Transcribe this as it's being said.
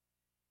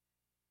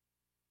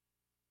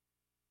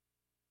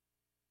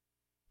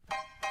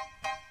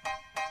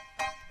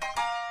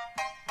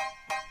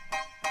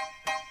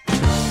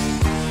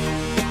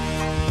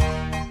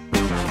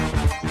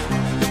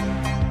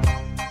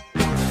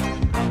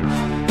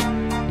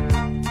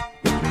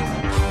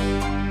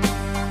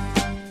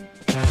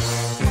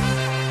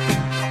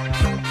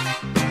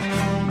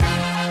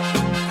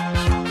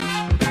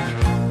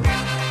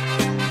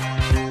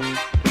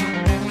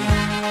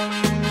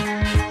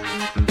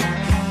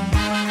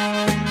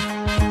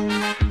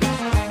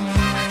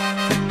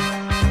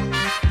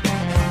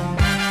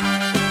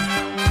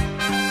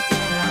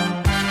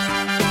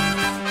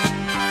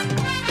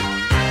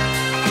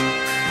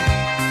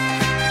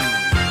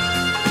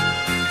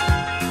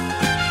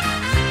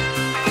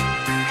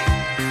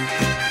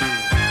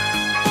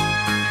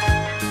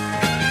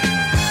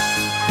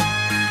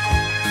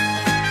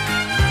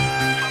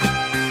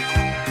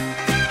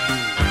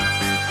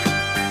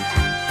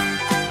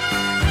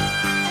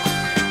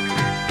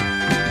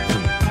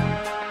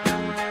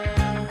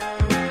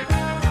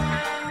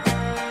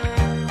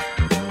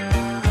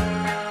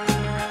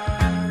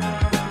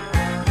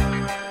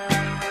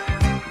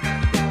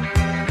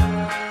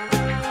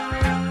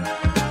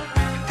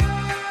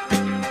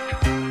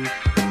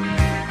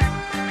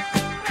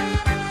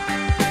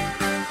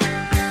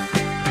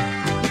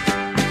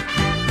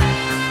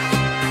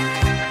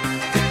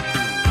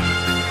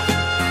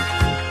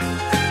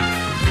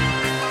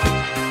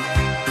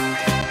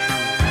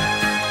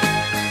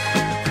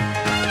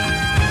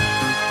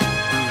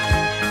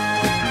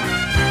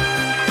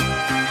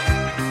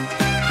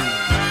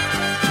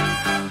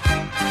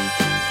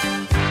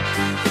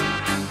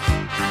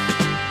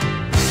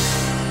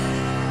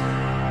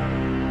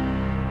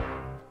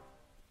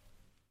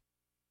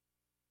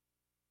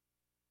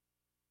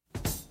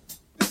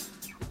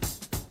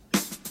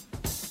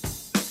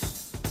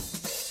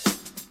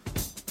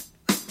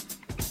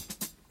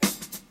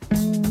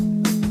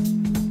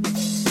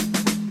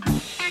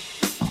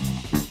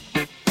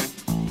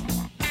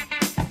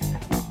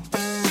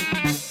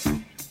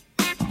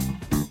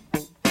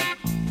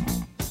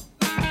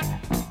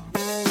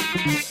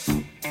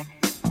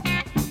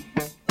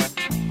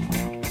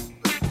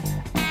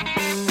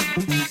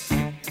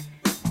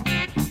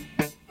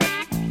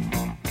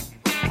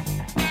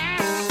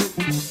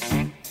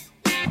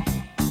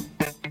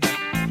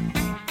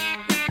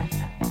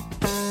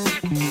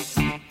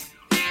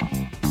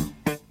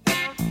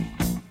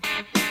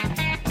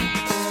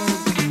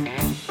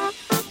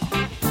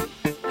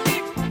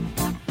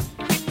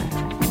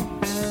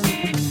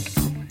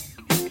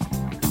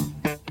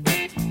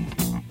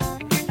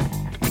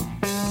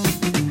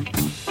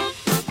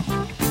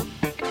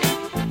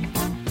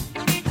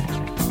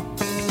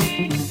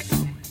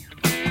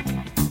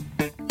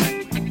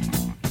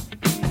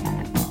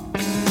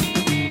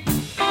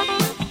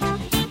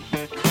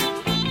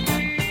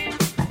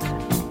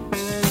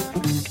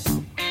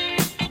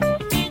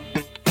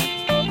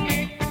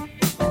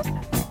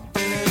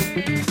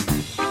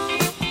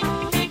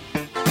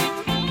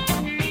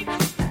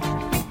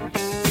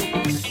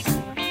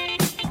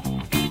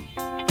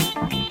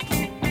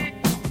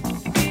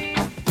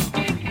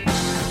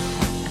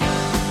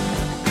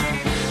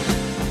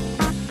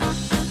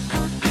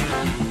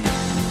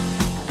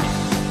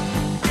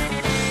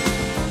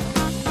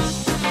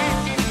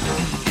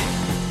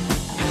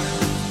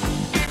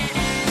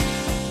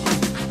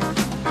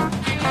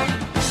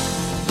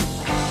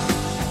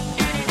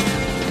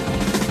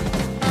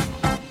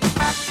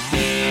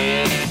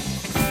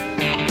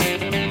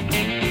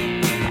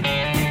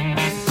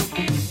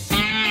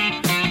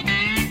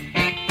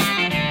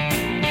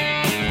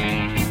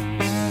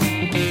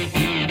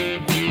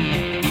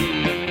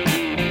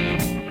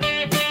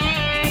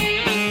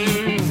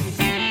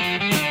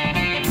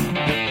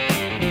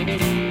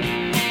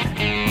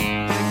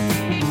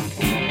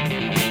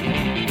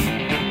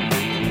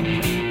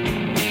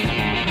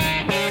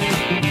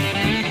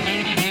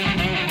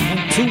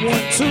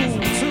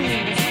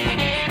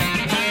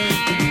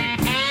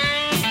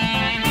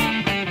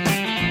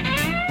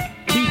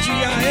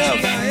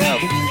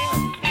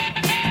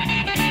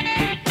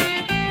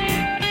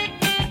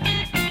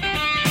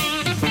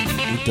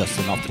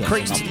Dusting off the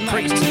crates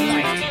tonight.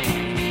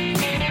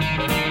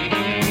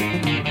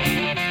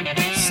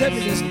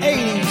 70's,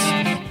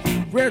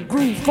 80's, rare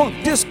groove,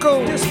 funk,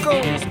 disco.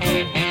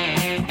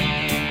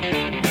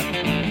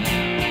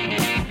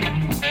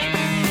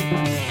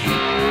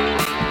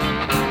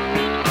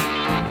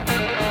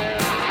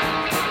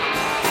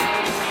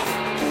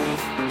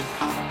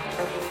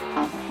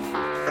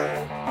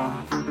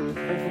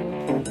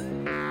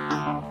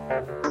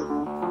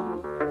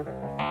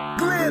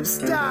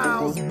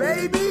 GLIBSTYLEZ,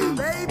 baby.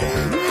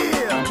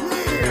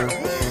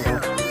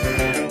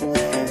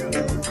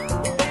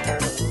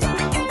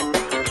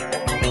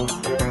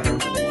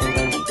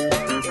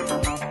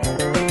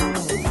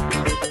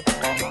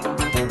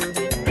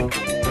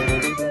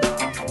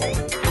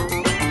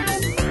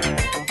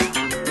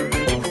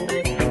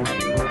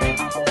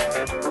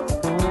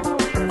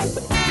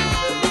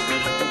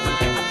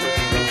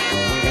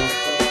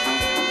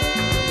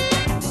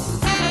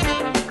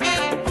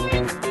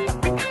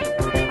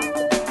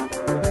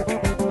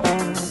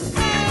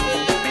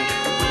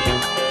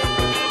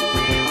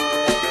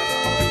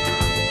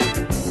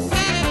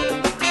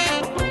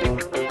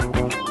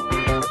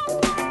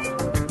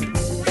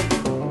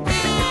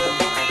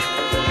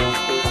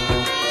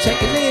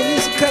 Checking in,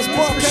 East Coast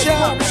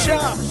Barbershop.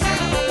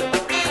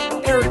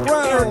 Eric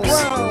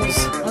Browns,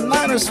 a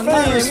Niners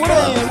fan, what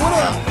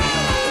up?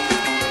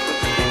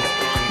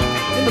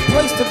 In the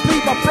place to be,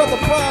 my brother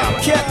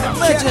Bob, Cat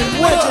Legend,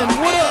 what up?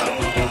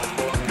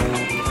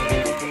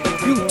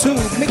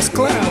 YouTube,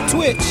 Mixcloud,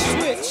 Twitch,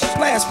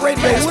 Flash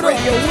Radio,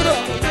 what up?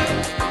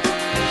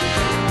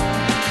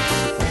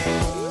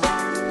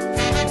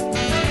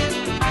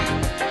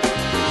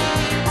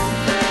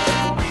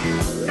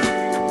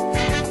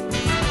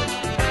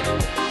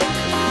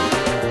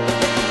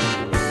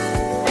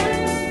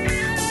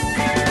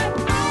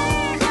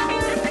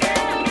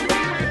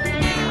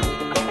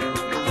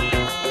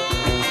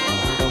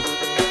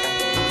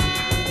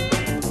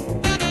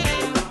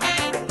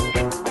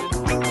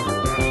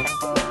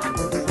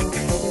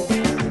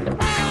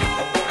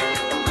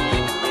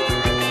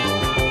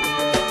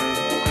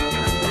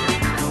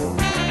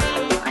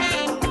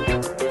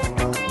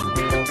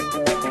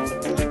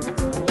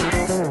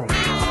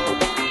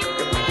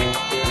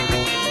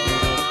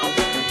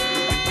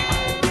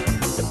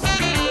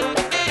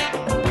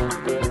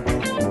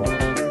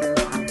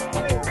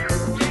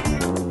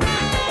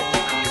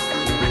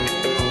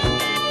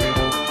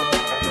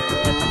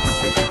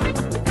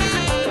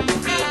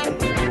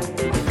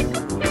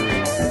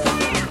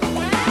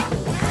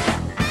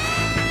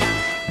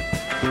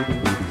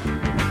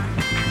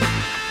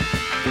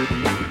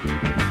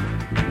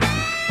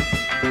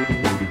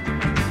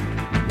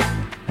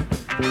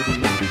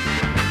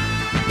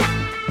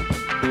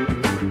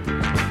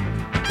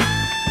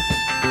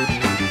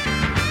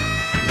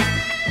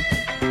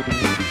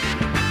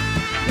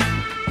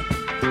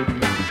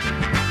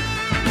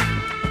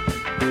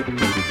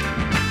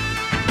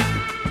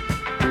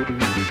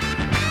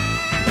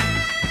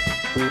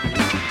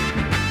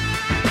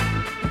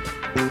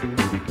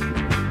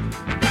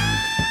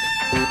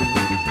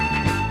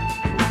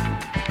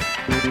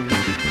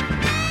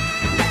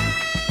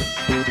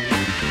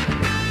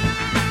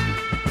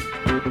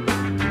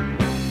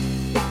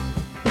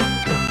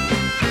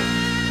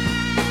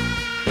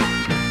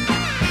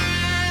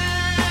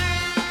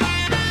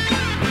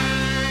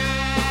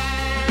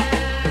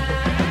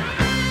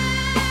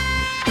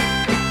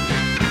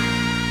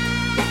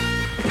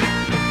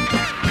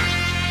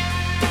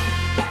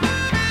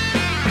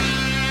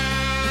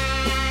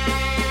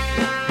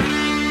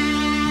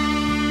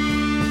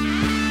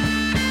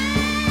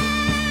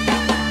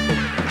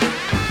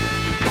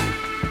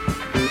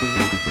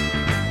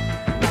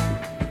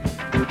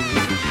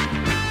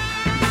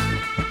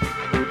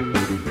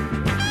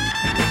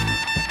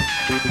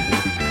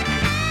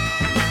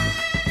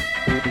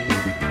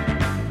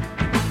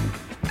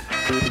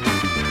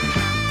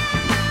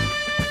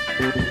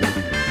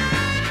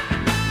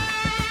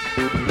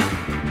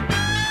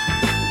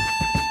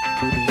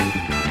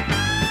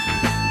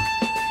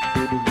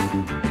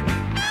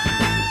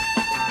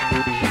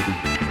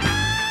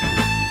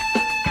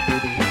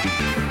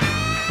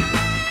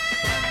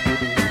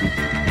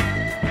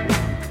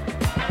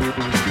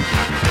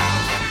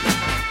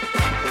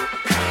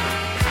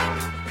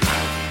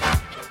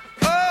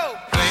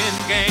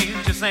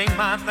 Ain't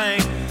my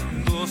thing,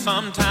 though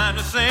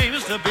sometimes it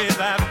seems to be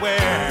that way.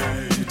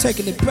 You're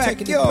taking it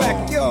back, yo. I'm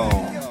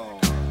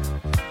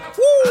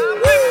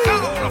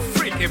on a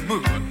freaky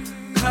move,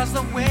 'cause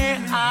the way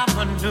I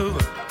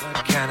maneuver,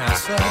 what can I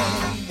say?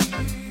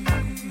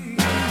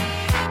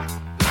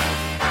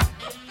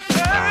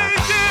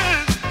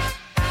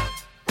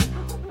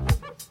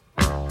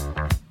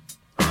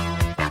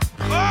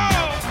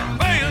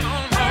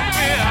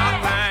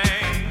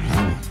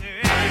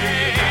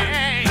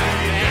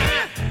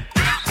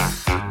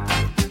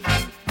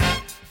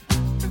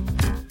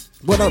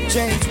 What up,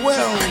 James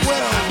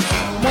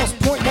Wells? Most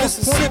Point,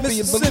 Mississippi,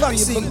 and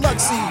Biloxi.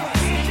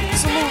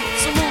 Salute.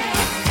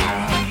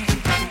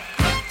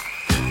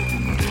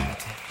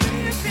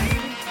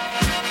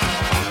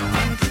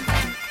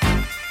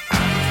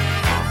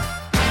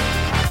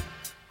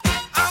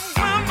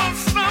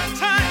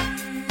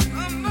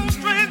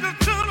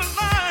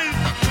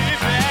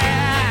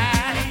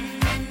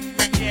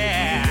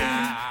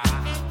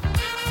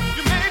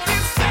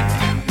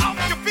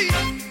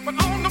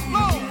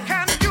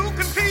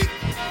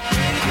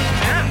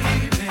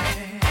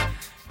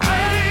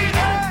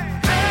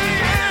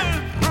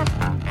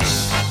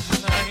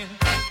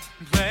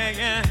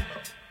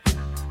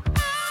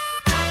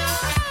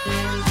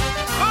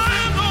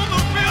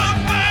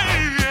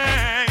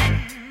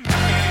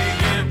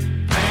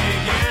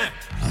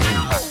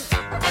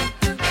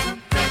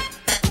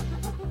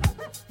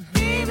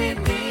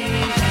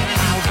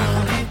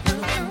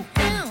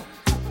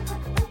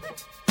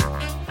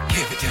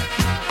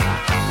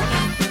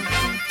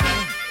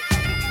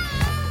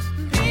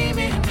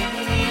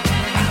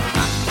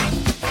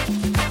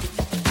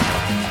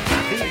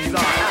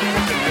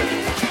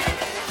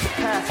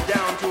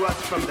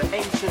 From the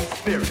ancient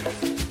spirits.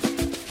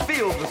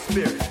 Feel the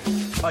spirit,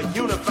 a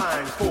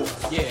unifying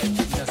force. Yeah,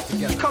 keeping us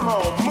together. Come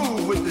on,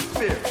 move with the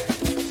spirit.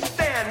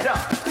 Stand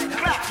up,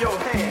 clap your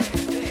hands,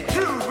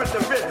 groove with the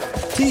rhythm.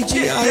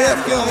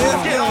 TGIF,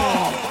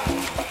 yo.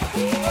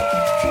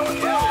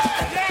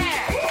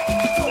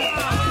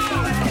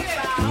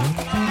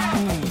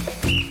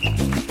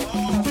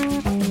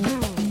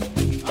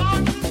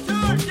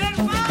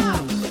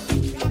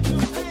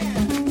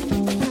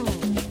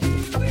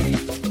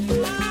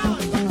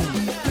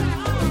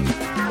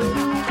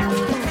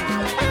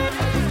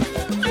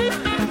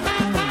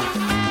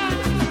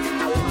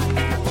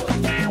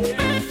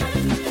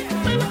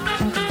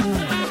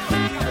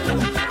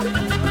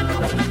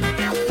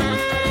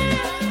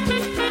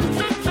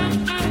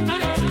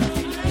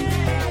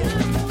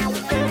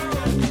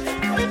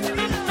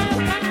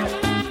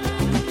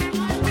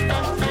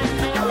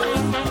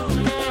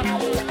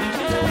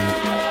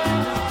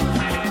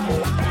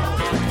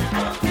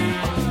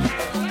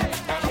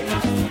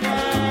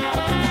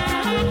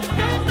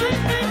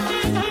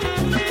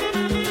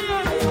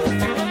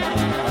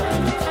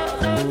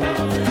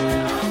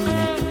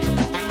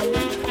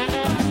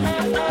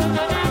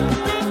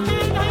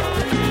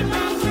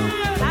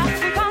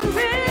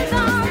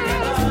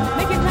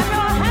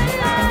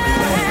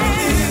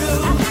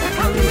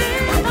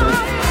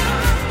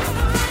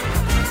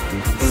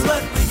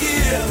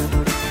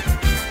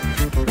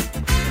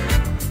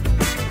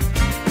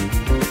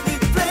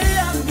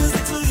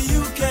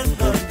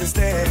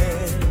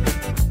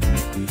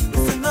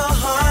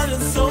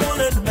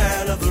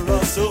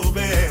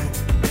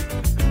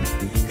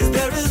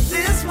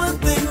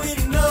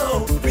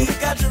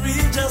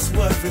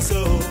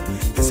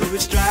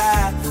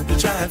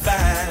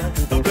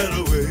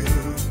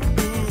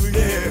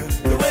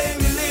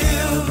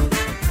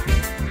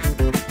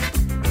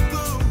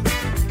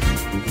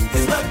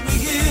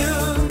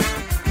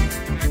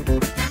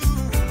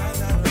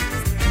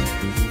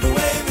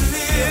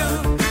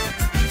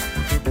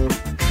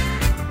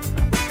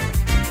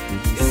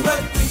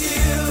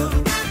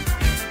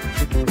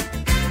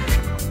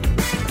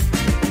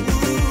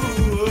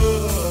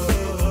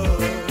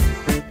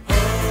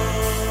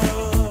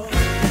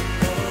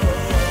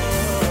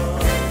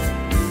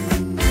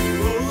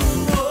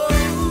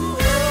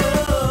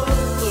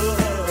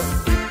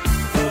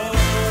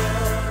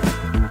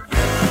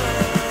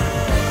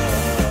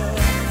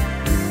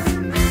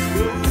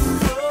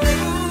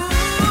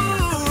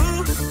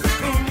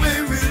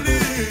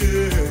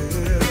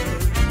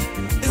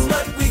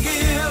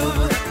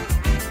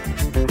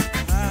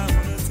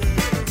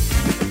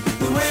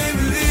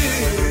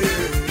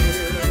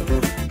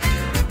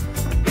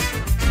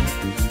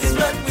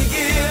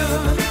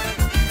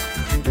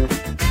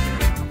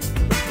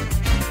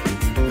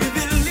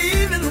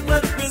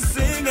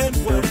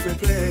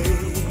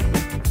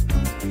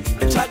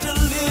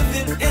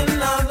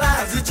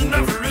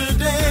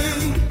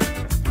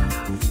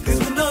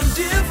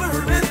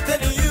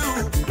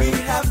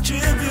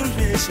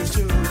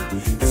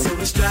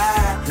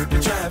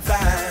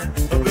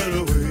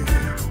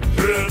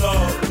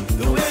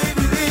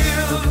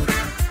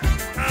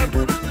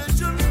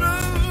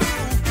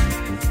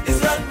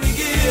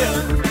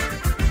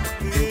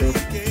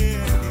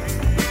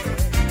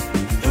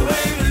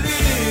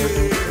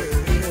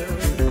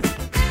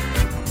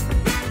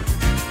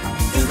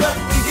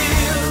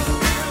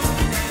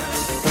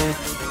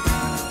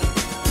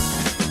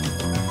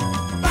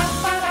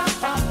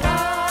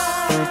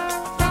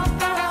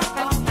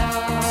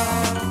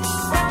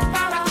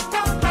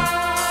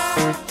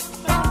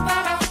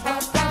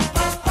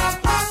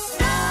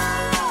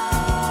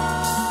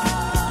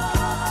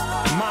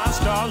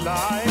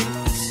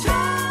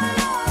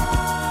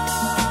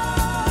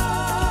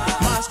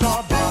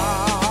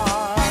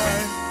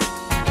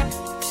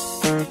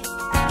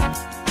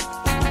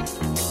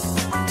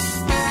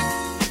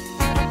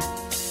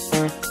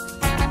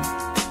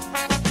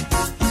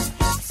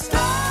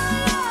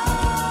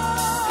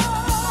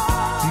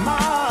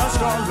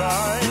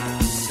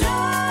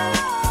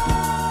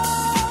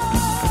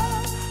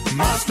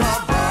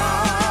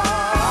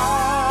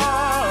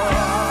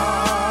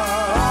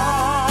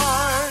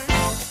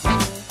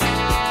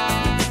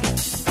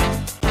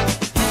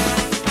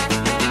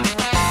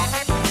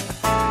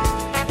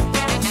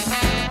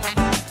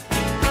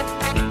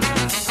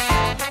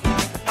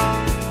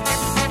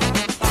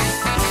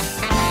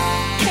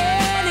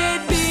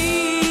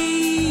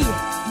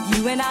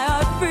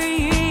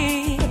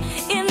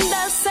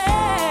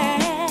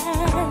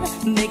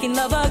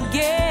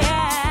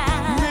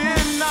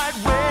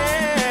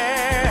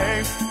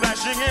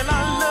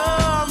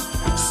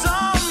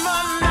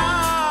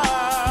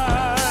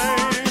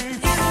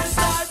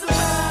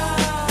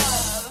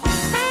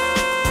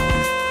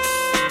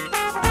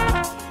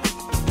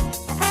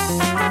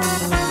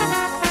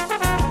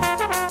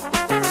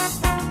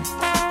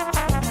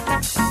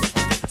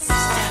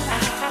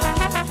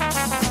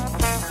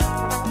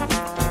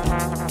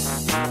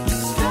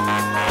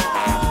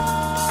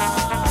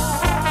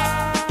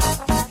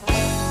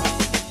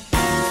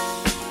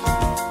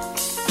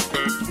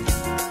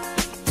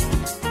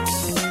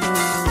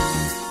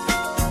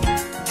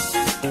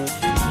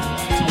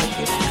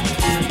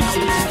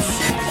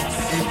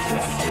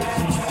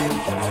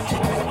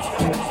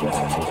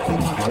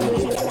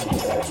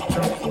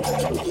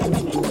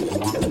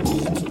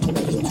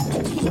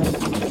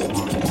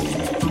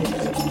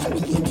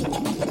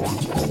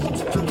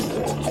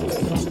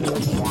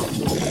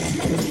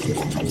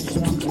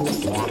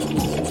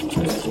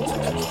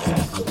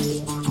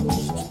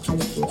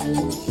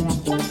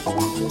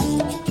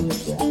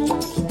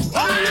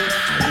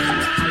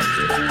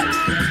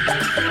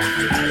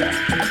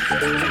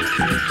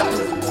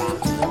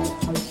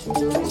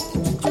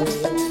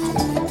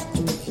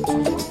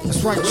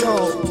 That's right,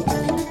 y'all.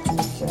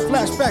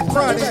 Flashback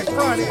Friday.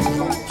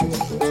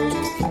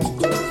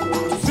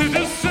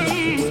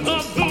 Citizens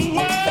of the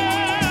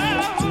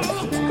world,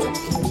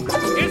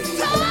 it's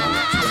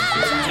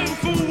time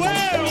for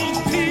world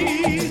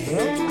peace.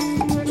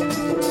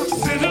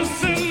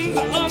 Citizens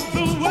of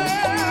the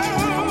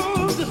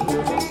world,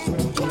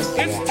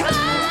 it's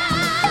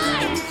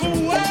time for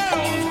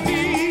world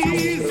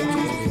peace.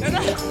 And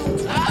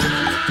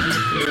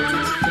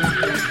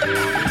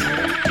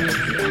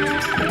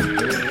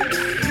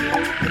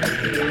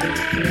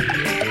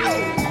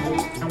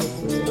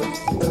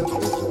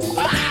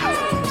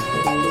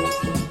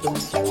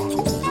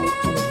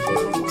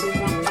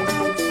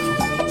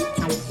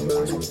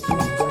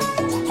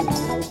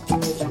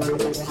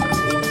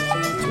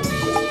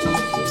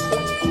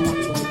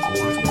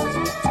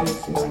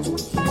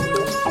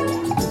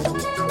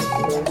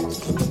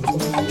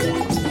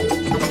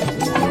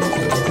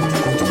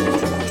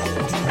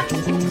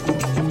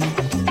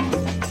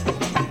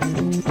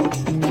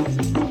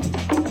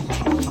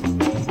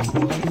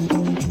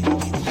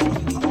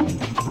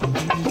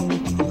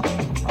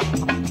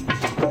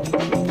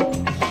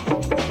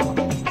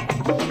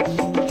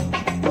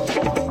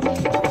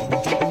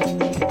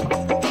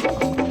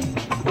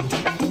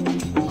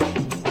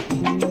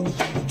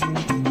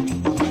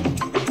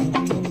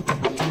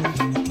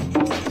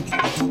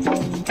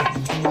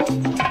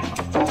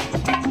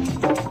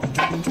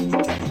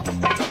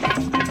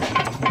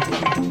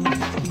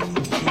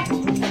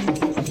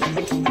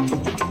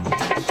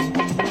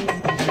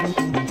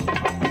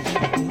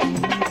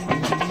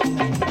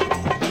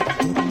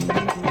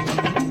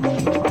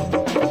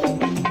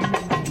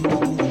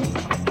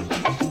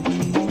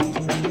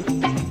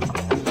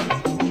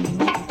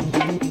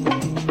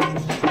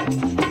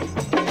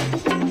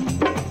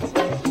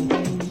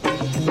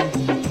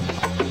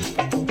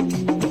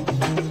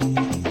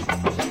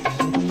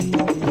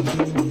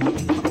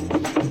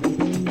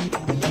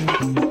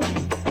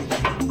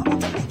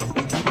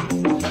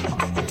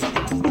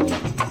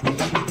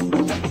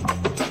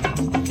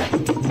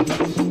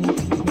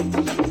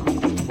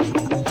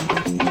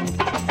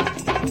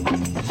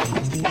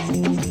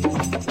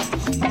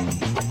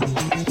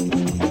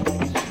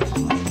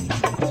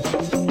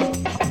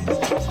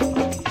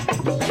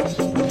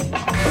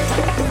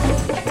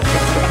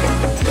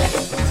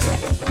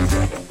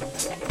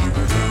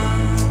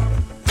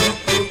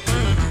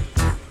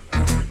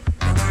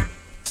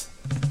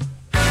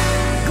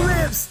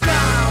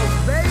GLIBSTYLEZ,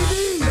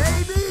 baby,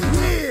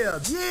 yeah.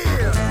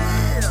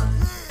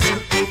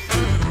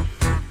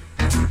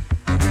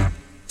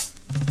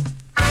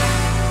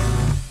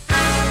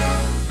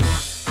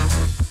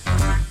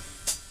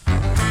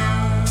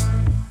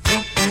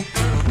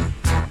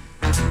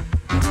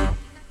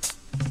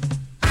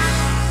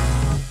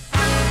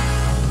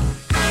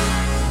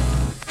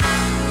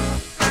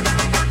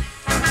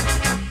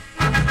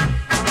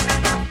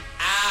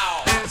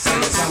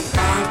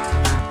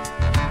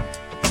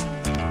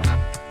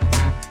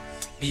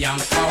 Beyond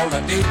the call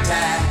of duty,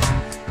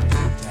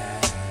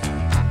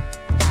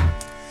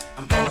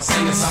 I'm gonna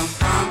sing you some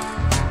funk.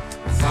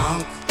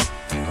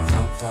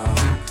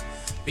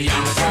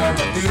 Beyond the call of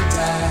duty,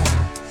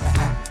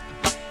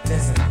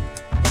 listen,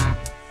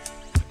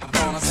 I'm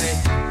gonna say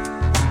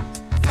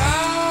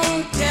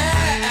funk,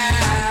 yeah.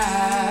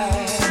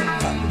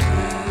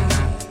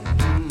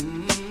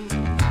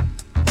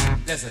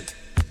 Listen,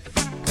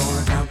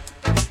 gonna jump,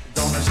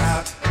 gonna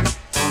shout,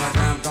 gonna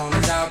jump,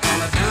 gonna shout,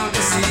 gonna jump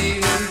to see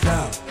them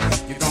jump.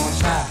 You're gonna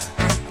shout,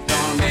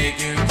 gonna make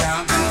you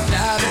jump, gonna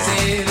shout to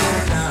see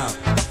them jump.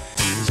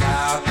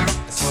 Shout,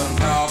 that's what I'm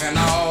talking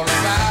all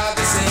about,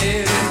 to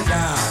see them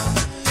jump.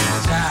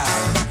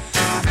 Shout,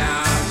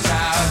 jump,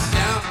 shout,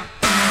 jump.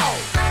 Ow!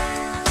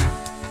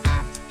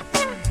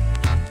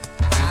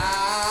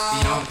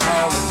 Beyond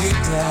call of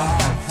duty,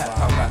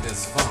 talk about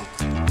this funk.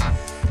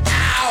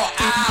 Ow,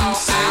 ow,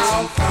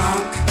 ow,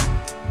 funk.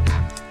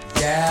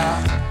 Yeah.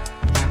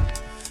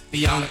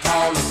 Beyond the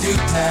call of duty.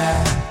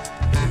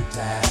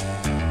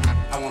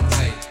 I wanna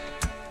say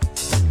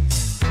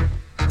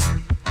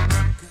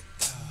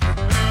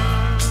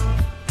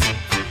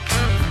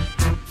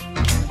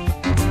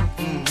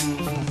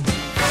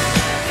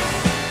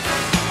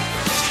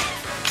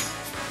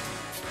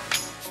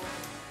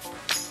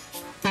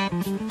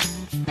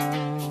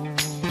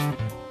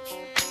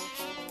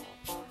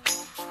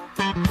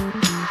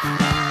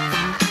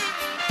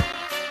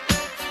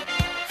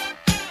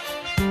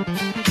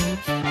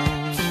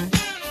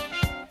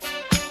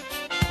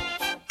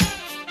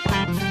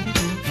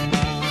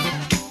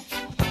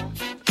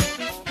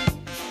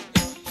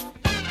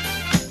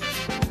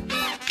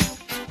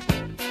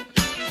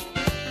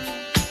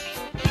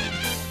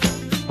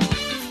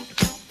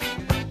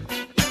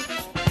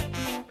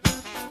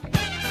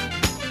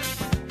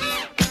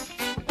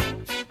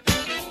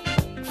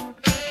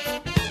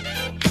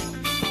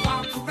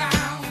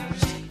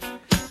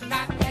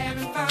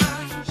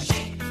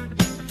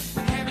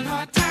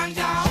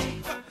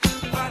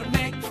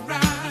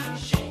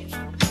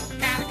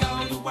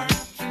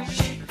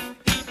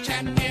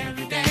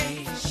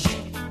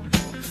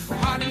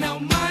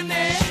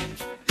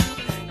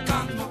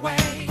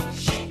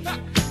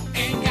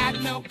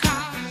no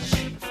car.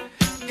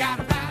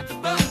 Gotta ride the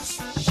bus.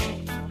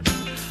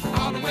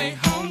 On the way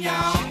home,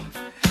 y'all.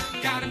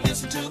 Gotta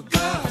listen to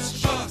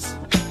Gus Bus.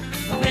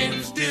 The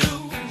rain's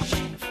due.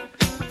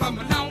 From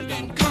along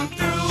didn't come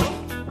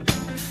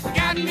through.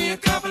 Got me a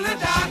couple of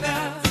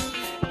dollars.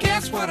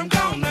 Guess what I'm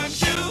gonna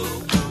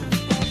do?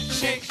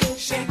 Shake,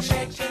 shake,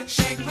 shake,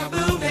 shake my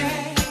booty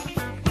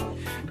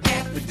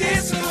at the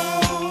disco.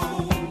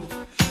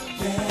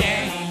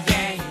 Yeah,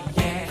 yeah,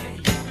 yeah,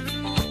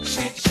 yeah.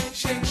 Shake, shake,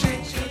 shake,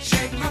 shake, shake,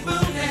 shake my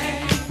booty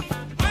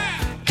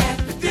at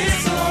the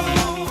disco.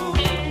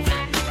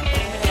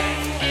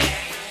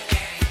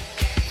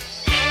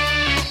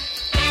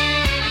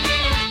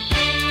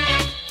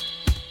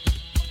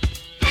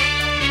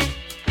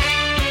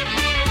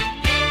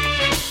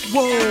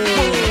 Whoa.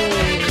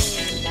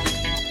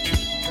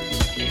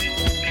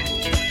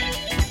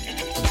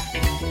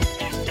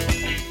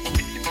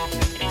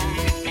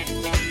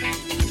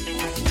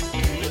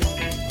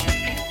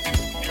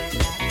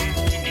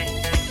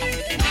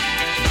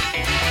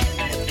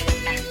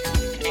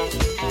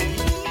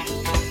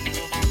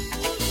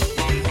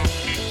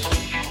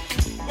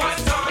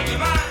 What's on your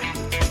mind?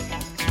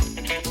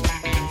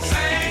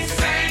 Say,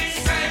 say,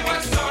 say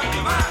what's on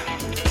your mind.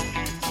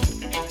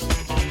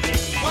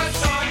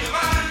 What's on your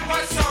mind?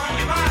 What's on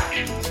your mind?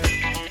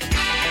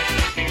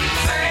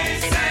 Say,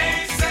 say,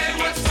 say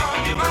what's on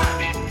your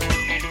mind.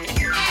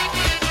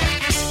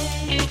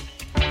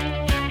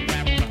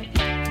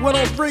 What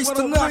up, Brace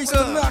to Knocker,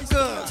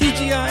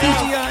 TGIF,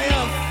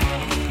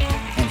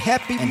 and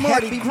Happy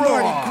Mardi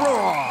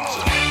Gras.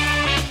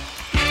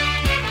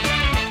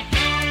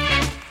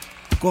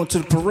 Going to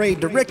the parade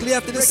directly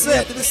after the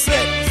set.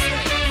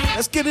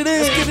 Let's get it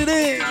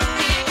in.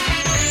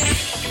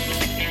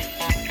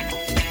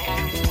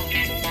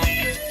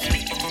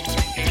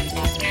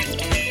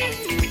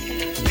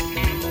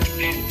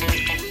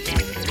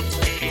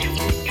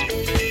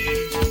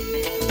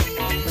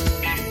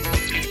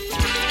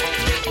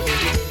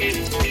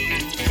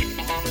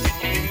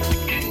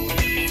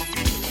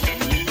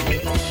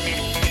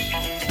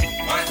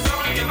 What's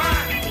on your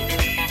mind?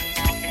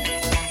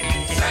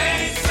 Say,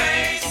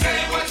 say, say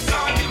what's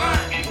on your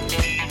mind.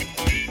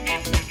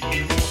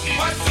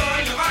 What's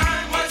on your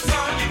mind? What's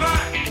on your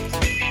mind?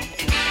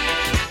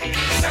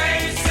 Say,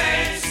 say,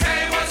 say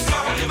what's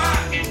on your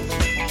mind.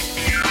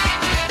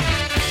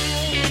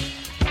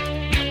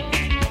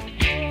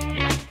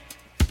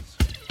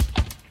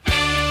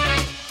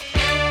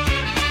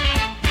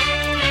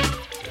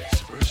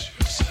 Express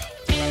yourself.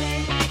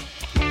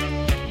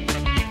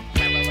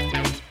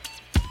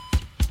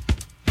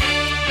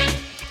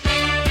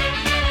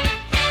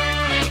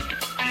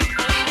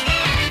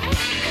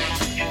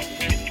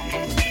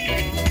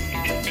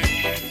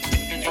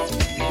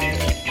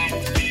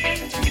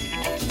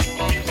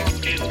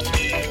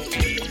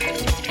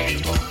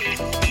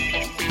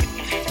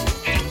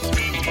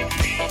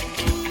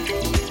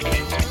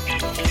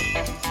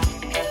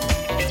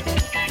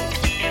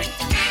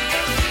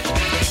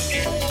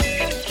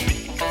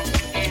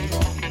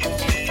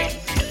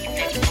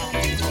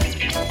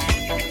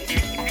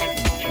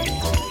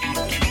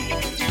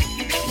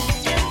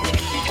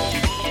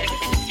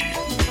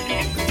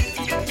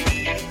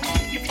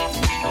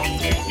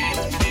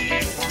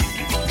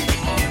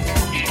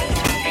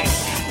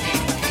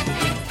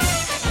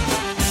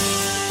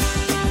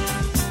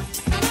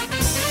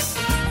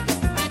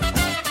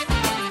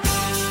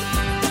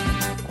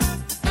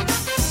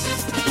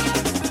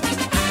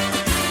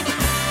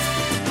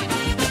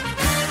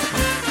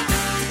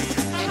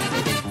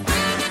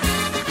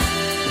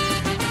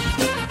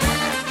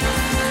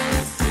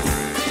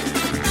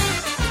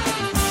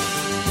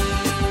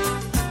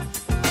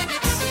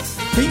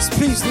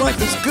 Peace,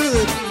 life is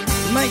good.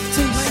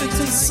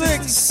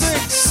 1966,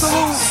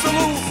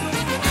 salute.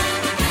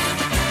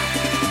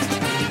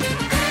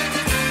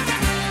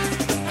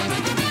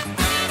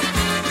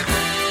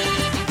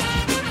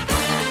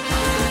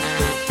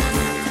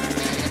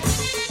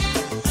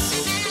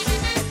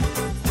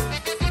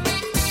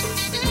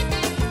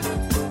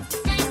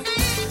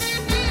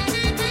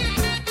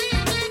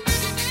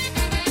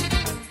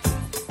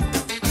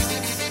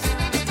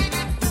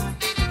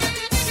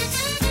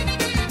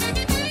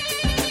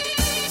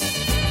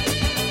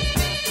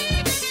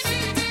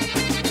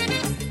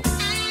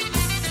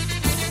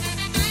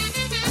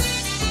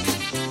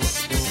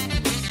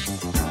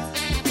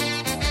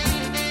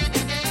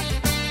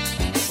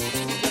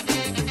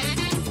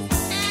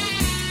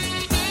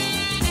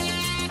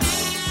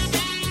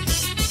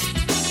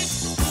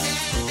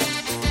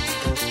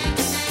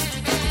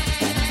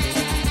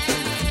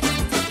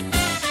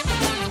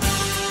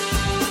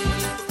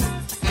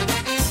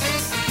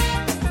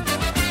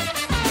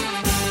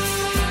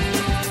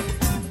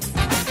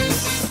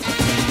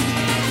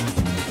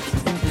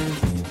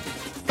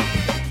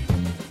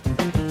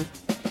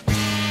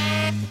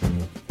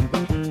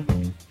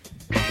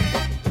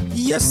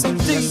 Yes,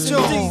 indeed,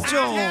 Joe.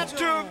 Have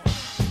to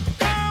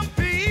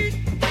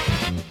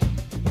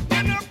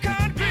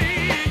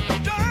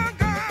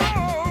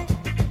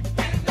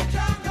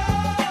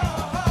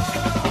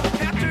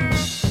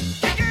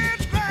kick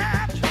it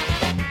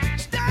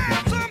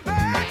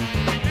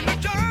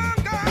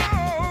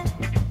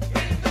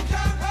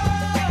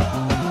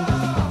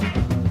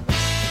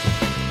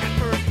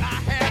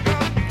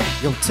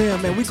Tim,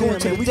 man, we going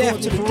to the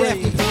Daphne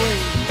Parade.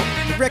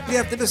 Directly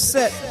after the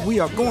set, we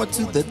are going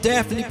to the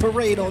Daphne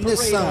Parade on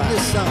this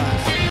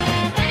side.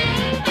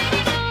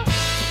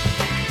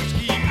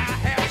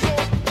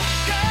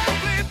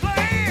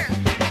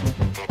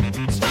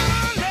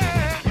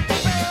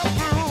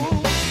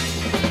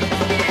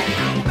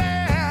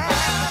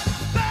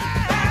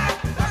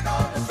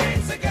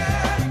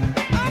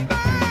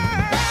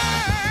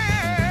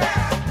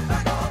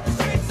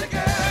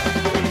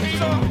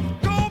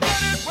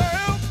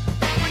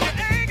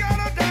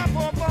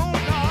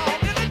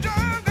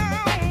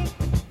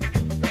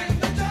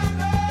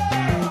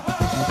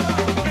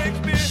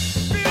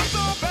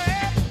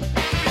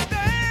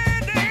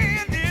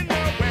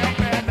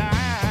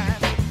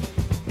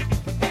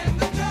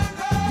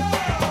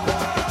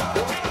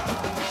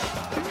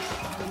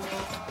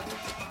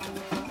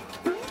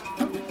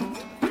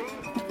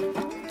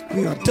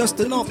 We are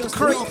dusting off the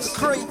crates.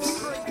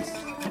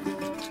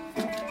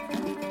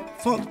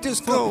 Funk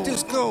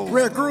disco,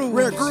 rare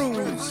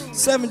grooves,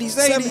 70's,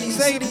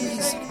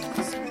 80's.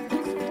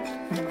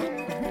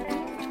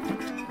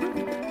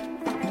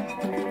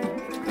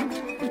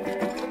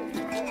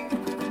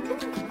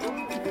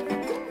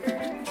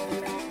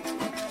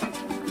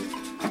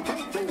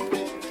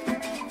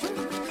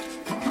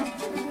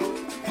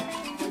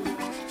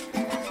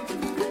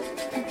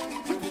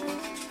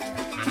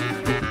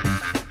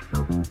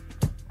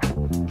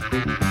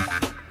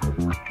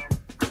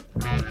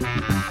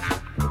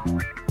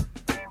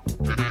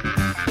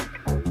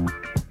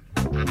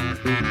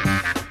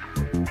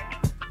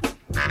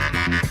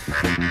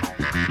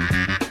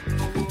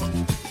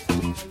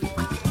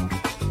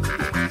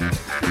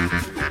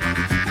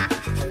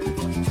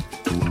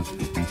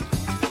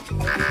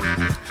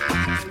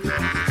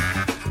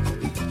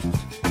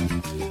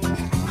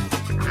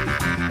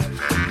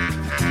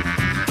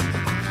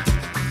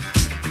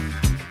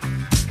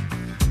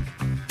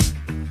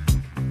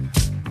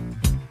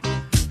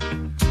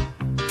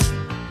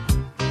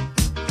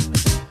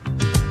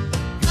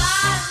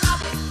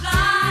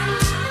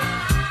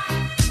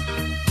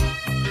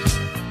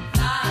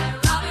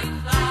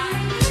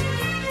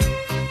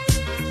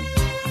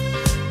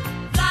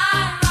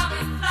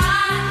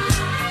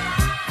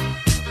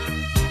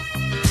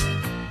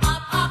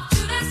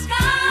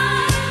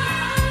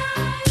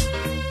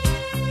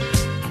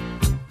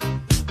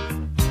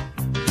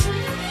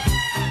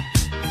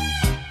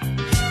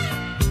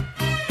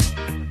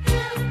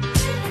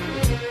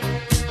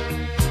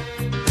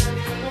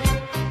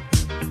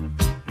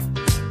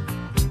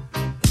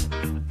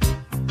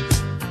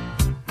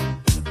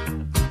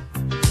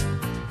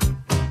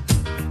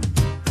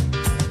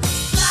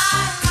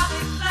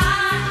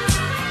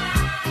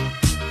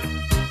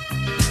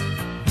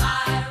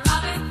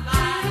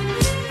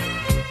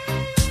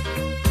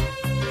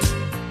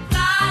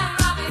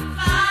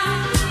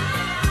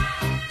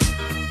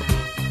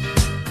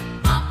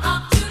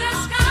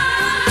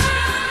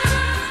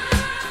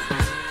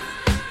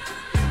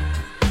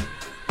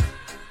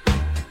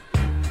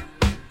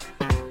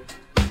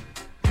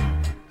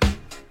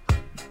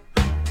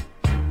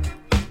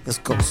 Let's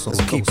go, soul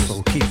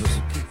keepers.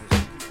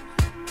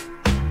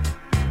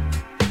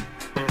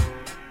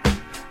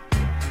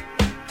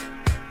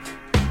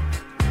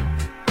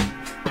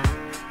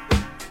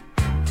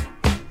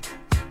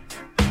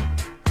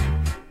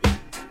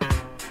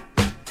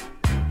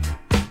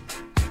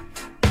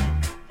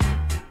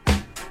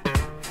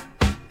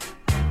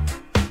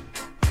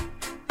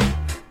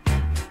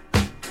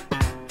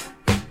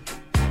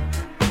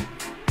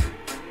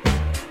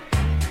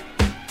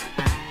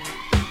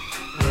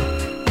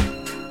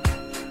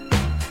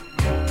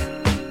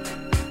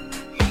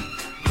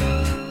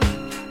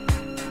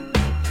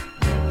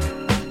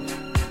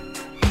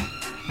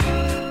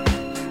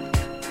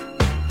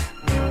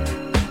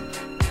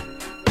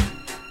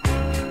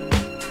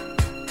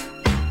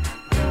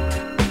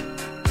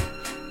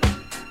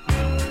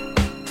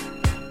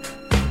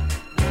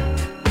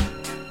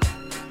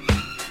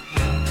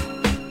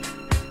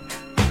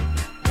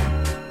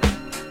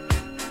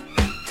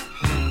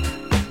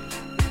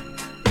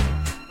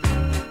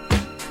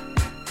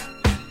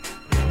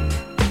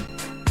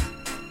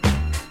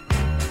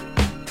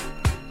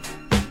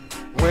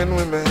 When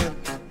we met,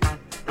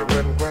 it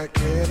wasn't quite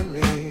clear to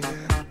me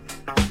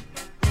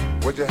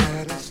what you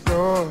had in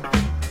store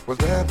was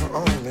that for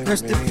only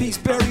Rest me. in peace,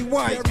 Barry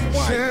White.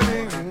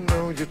 Surely you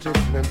know you took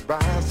me by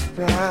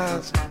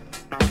surprise.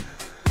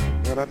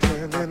 When I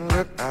turned and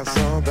looked, I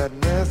saw that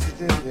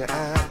message in your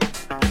eye.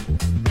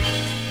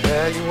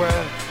 There you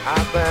were,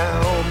 out there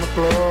on the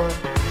floor.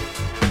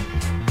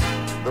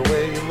 The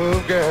way you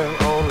move, girl,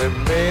 only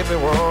made me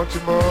want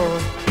you more.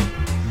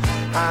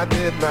 I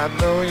did not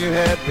know you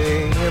had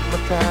me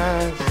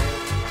hypnotized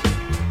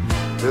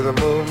to the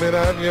movement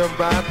of your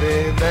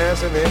body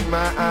dancing in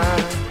my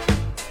eyes.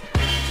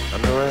 I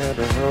know I had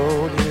to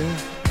hold you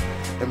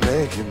and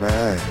make you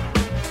mine.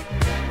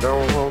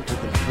 Don't want to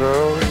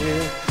control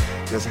you,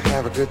 just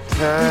have a good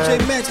time.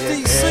 DJ Max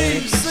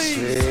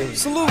DC,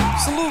 salute.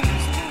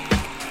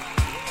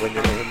 When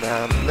you lay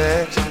down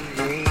next to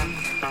me,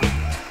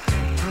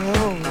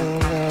 oh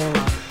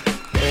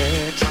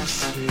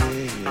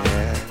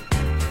yeah.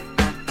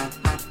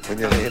 When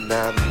you lay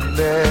down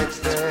next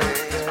to me.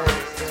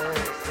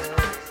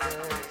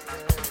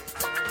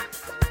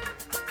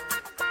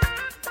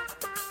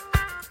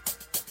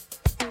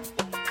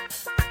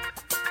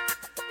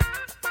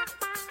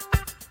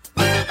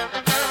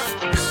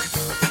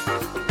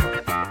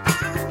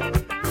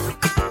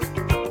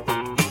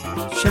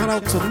 Shout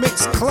out to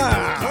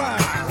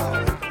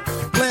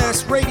Mixcloud,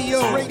 Blast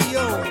Radio,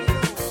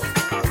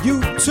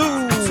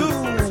 YouTube,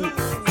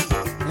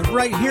 and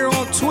right here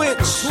on Twitch,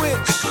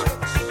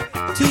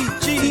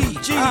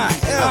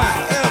 TGIF.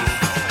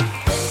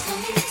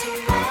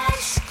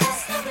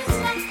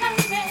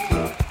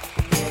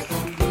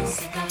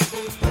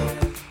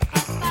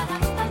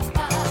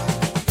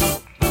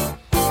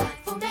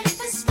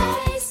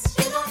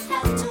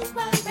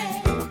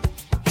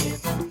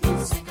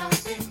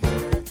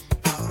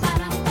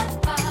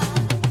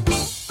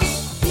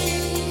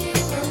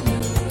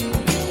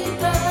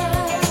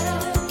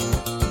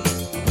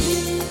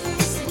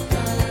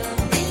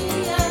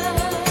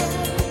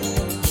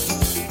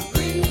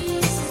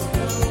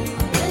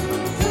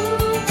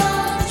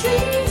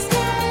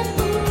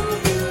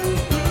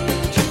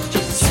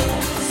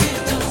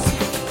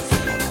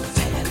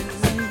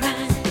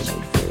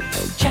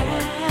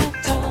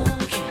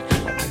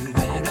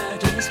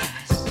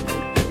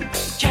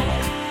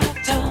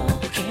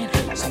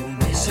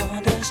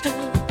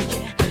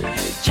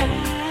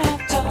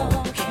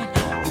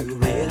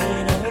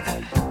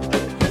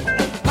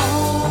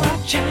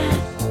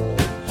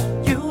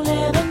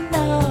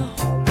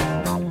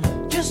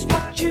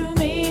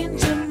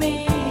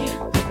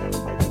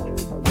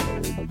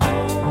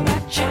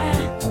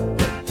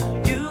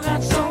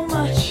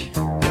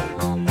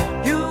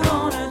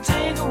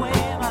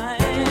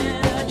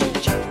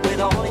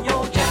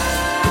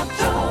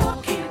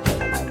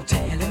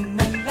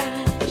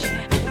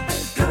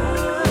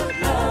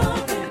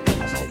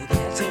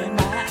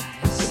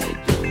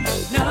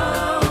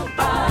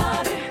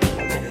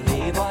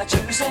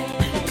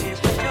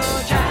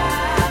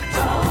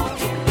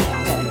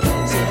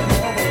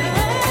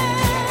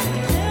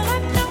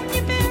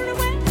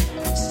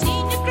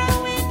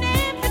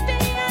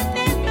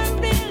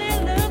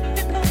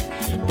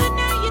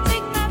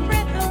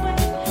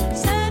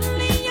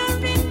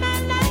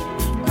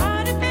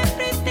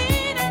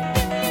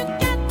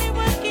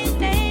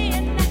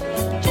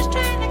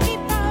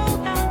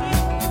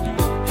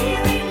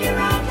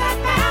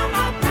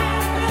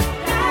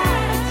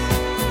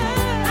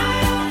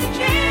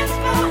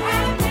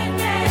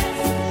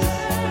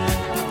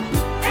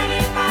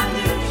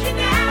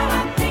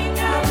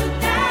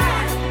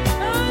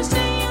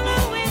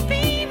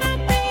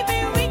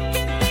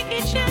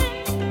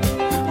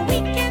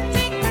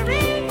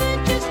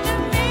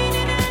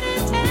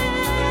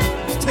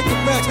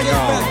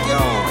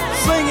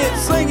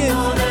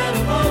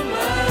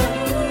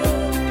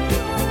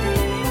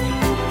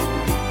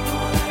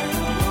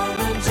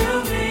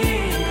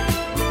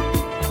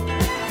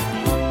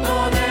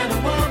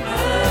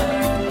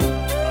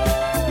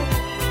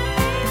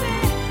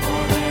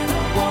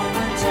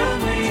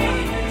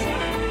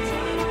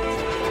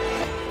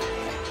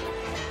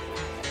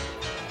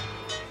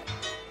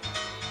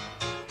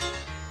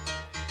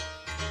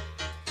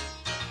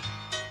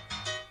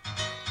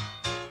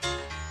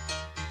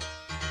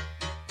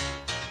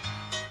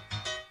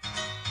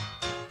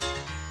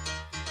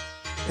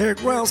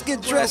 Eric Wells,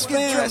 get dressed,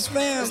 man. It's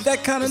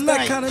that kind of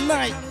night.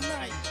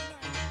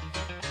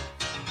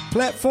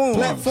 Platforms,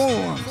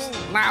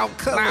 loud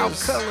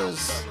colors.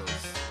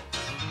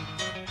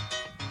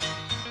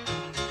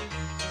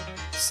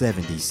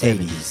 70's,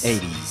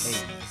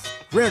 80's.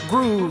 Rare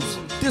grooves,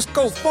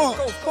 disco funk.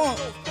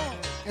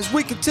 As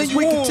we continue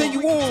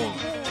on.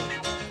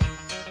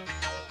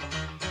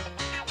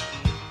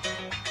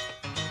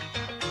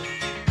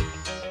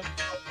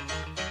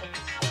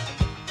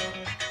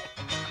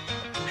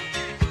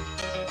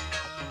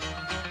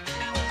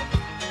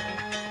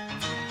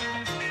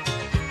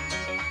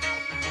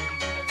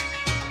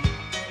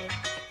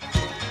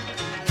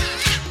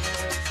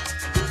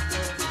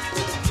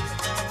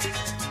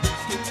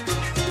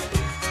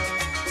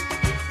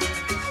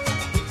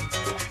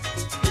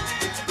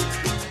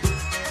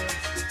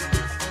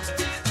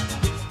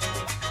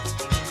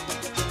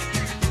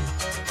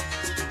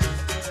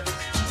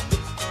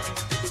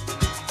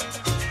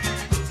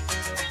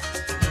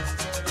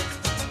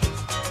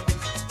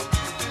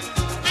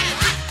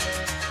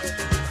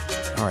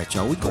 All right,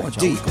 y'all, we going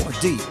deep.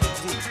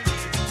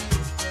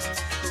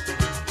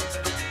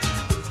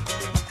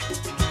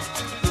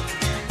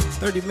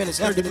 30 minutes,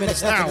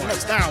 next hour.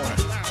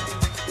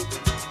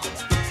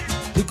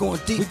 We going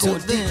deep till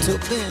then.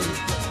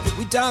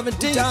 We diving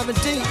deep.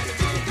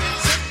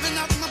 Stepping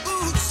out my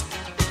boots,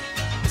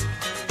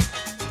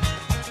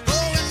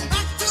 going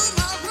back to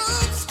my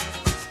roots,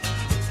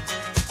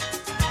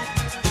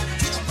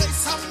 to the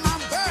place of my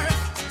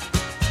birth,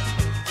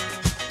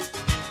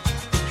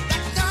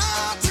 back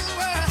down to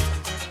earth,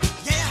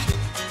 yeah.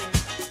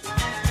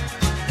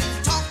 Been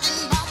talking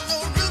about the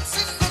roots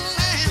in the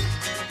land,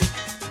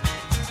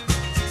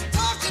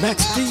 talking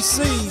Max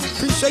DC,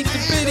 appreciate the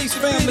biddies,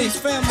 family.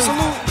 Salute,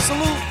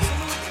 salute.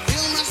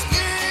 Feel my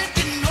spirit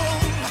getting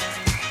old.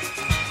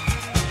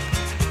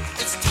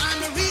 It's time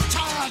to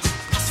recharge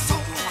my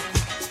soul.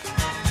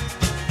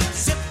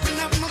 Zipping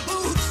up my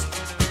boots,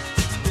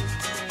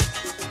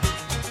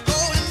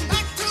 going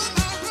back to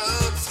my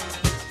roots.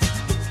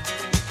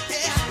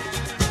 Yeah,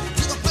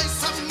 to the place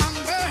of my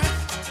birth.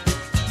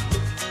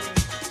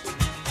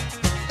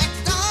 Back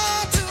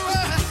down to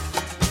earth.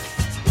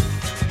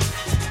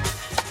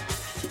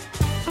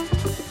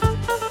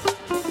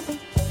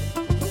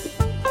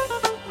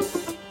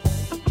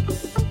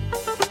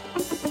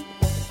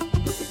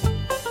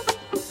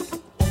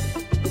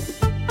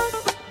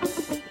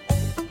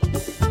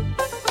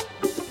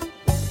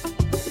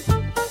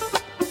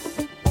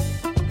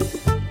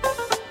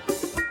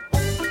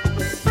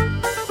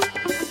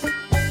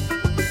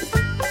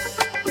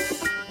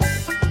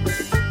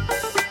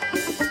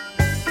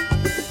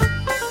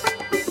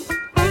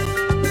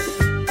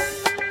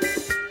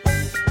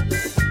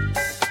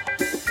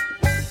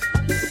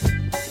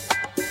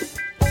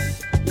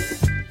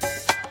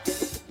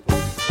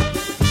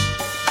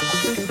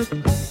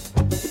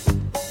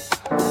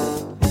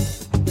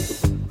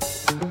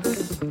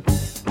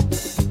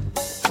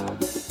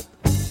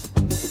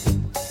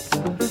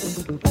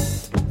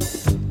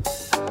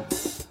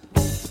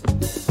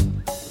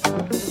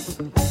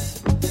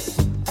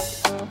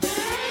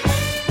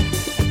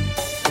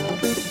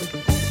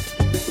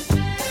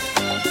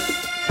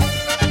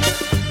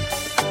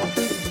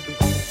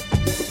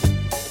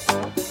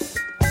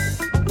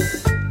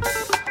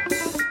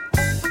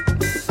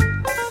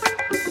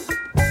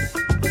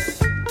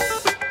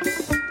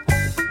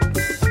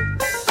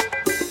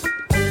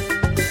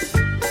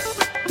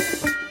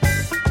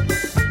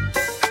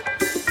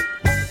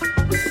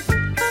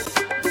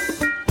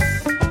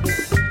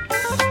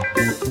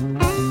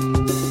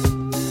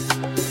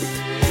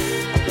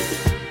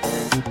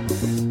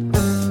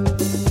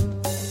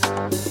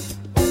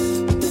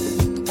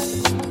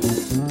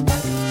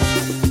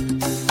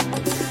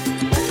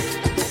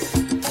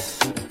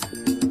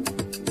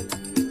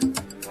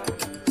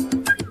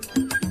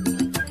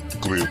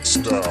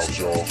 GLIBSTYLEZ,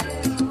 y'all.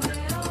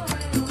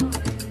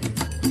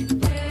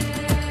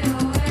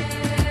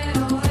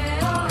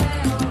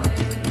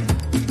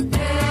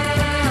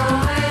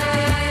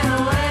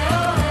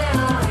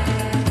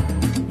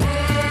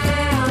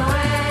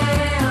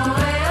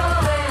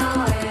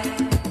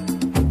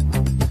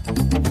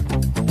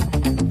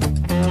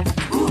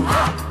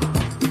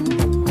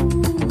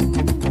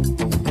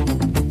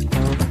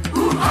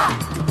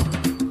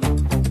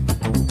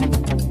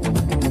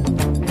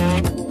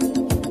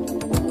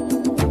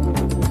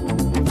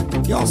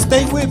 Y'all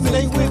stay with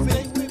me.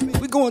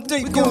 We going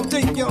deep, y'all.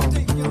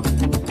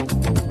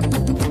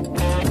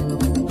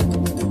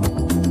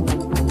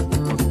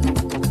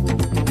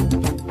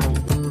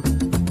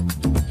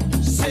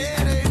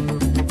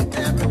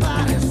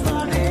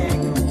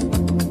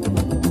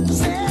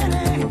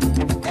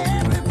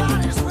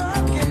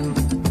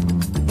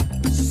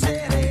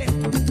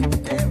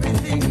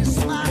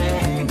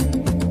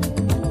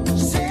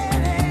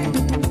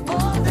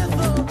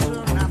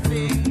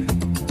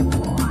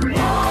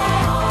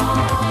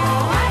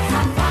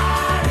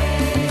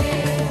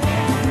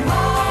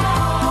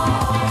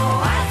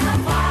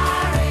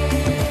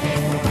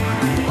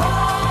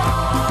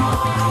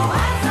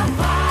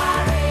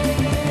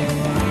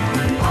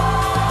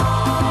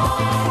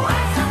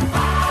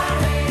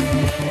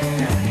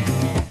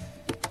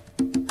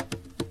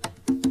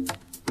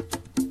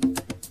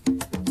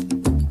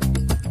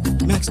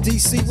 Max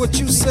DC, what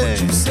you said?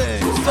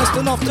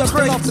 Dusting off the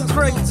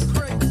crates.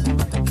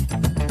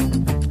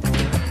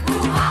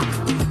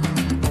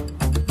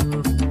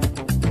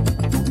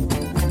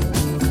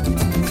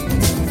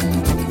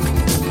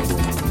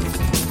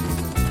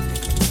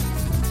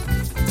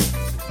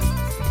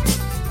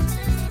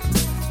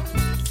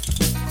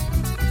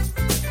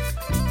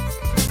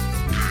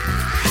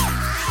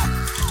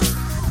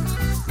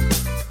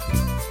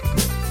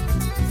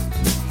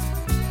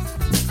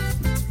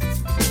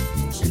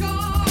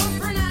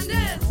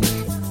 Fernandez,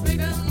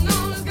 bigger than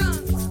all his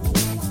guns.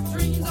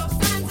 Dreams of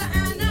fantasy.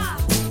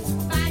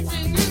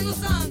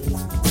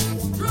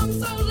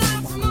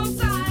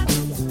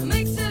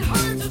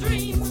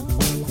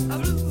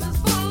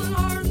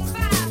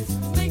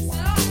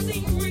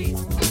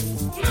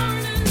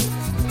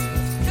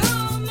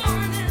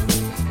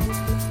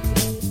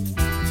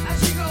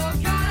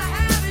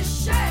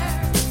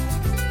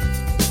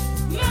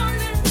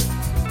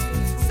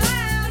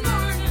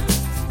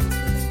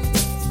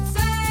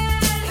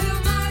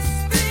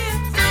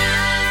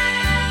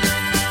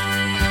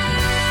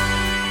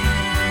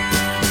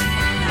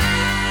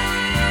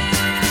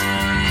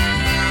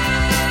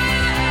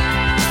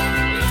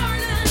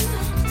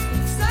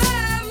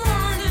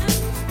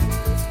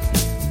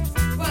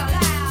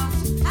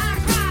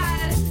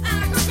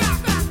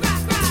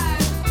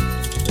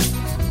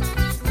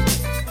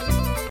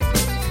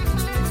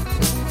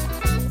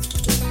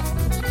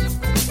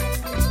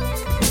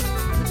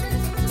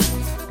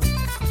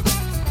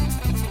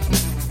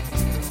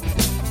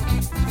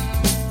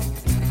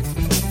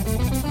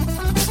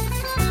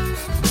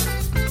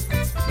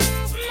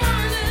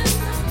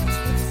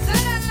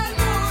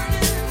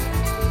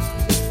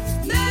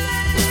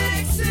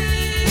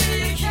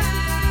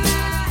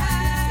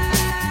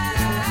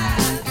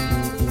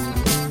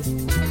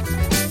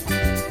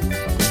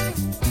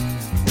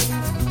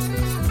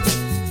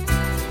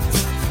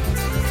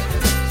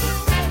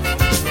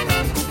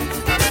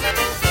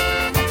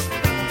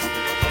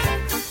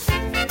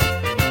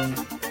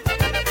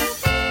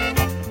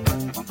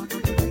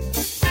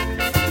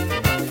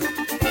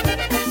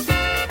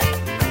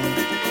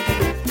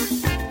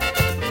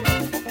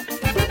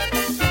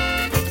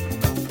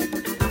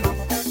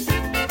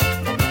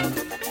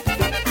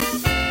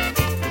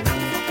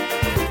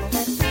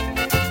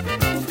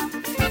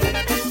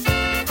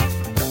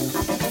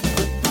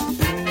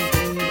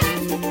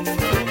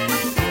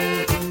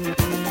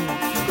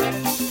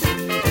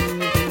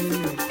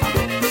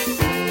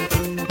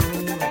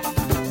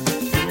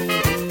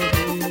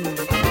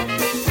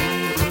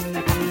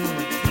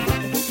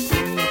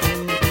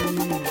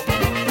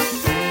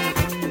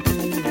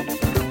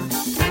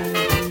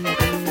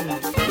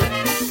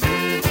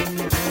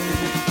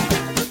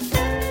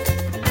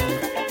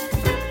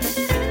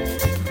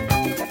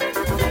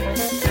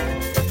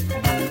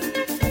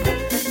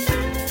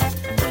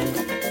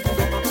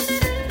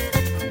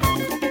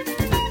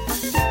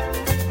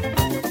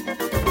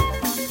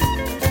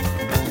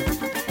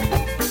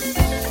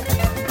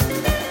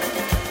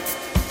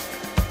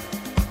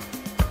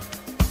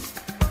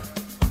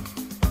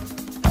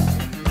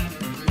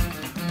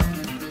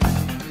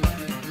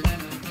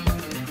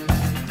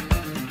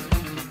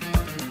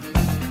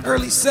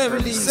 Early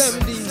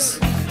 70's.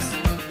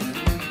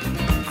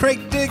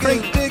 Crate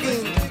digging.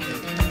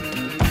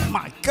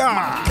 My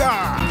God.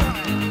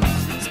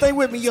 Stay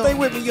with me, yo.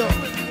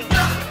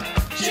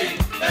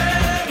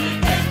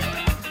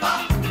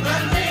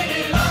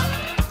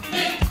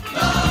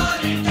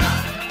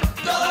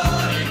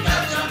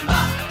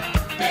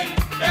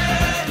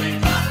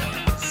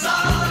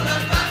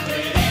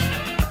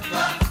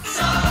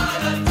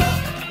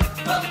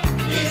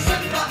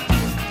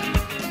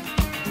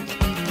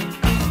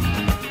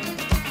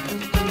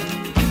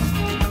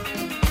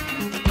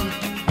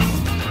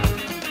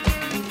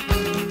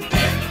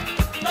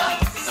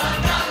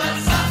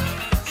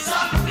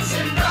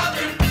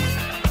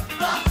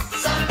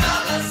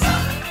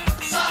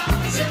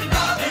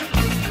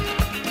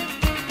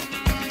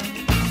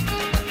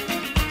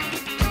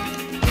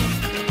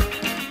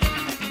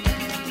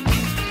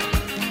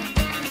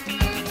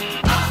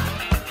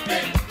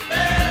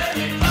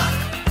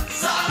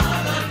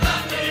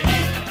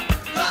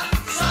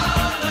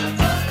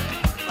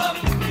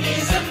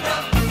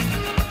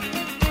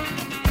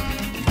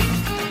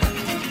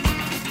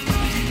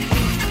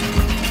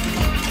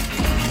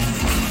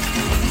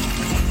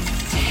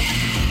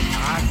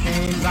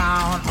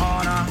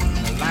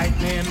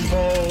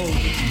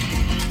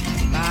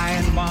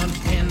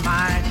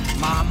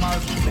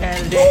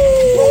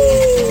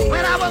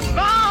 When I was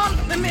born,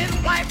 the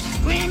midwife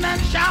screamed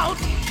and shout.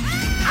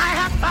 I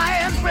had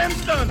fire and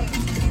brimstone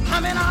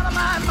coming out of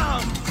my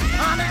mouth.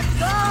 On that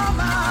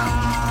summer,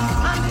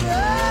 on the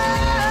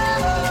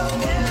earth,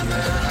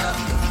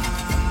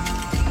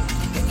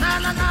 na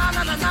na na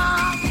na na na,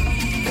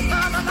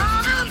 na na na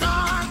na na,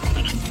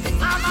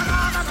 na na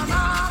na na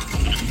na,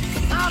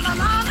 na na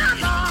na na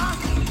na.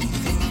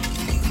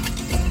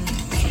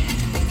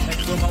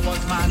 Exuma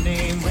was my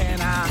name when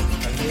I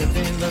lived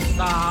in the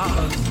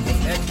stars.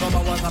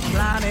 Exuma was a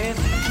planet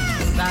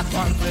that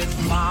once with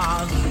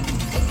Mars.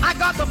 I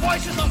got the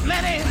voices of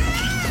many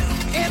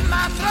in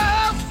my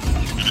throat,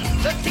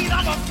 the teeth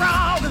of a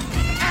frog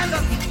and the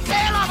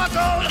tail of a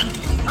goat.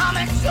 I'm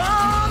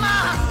Exuma,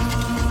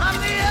 I'm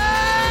the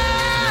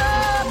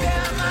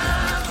European.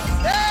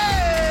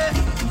 Hey,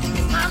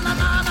 na na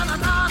na na na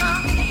na,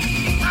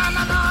 na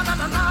na na na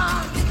na na,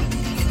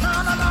 na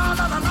na na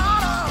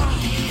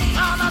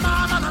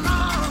na na na.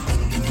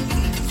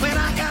 When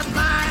I got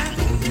my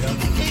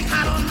big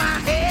hat on my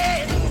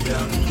head,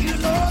 you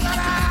know that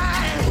I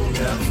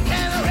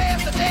can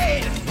raise the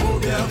dead.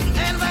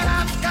 And when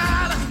I've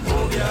got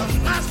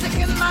my stick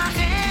in my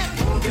hand,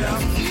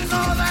 you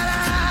know that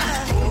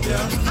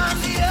I'm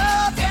the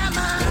European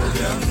man.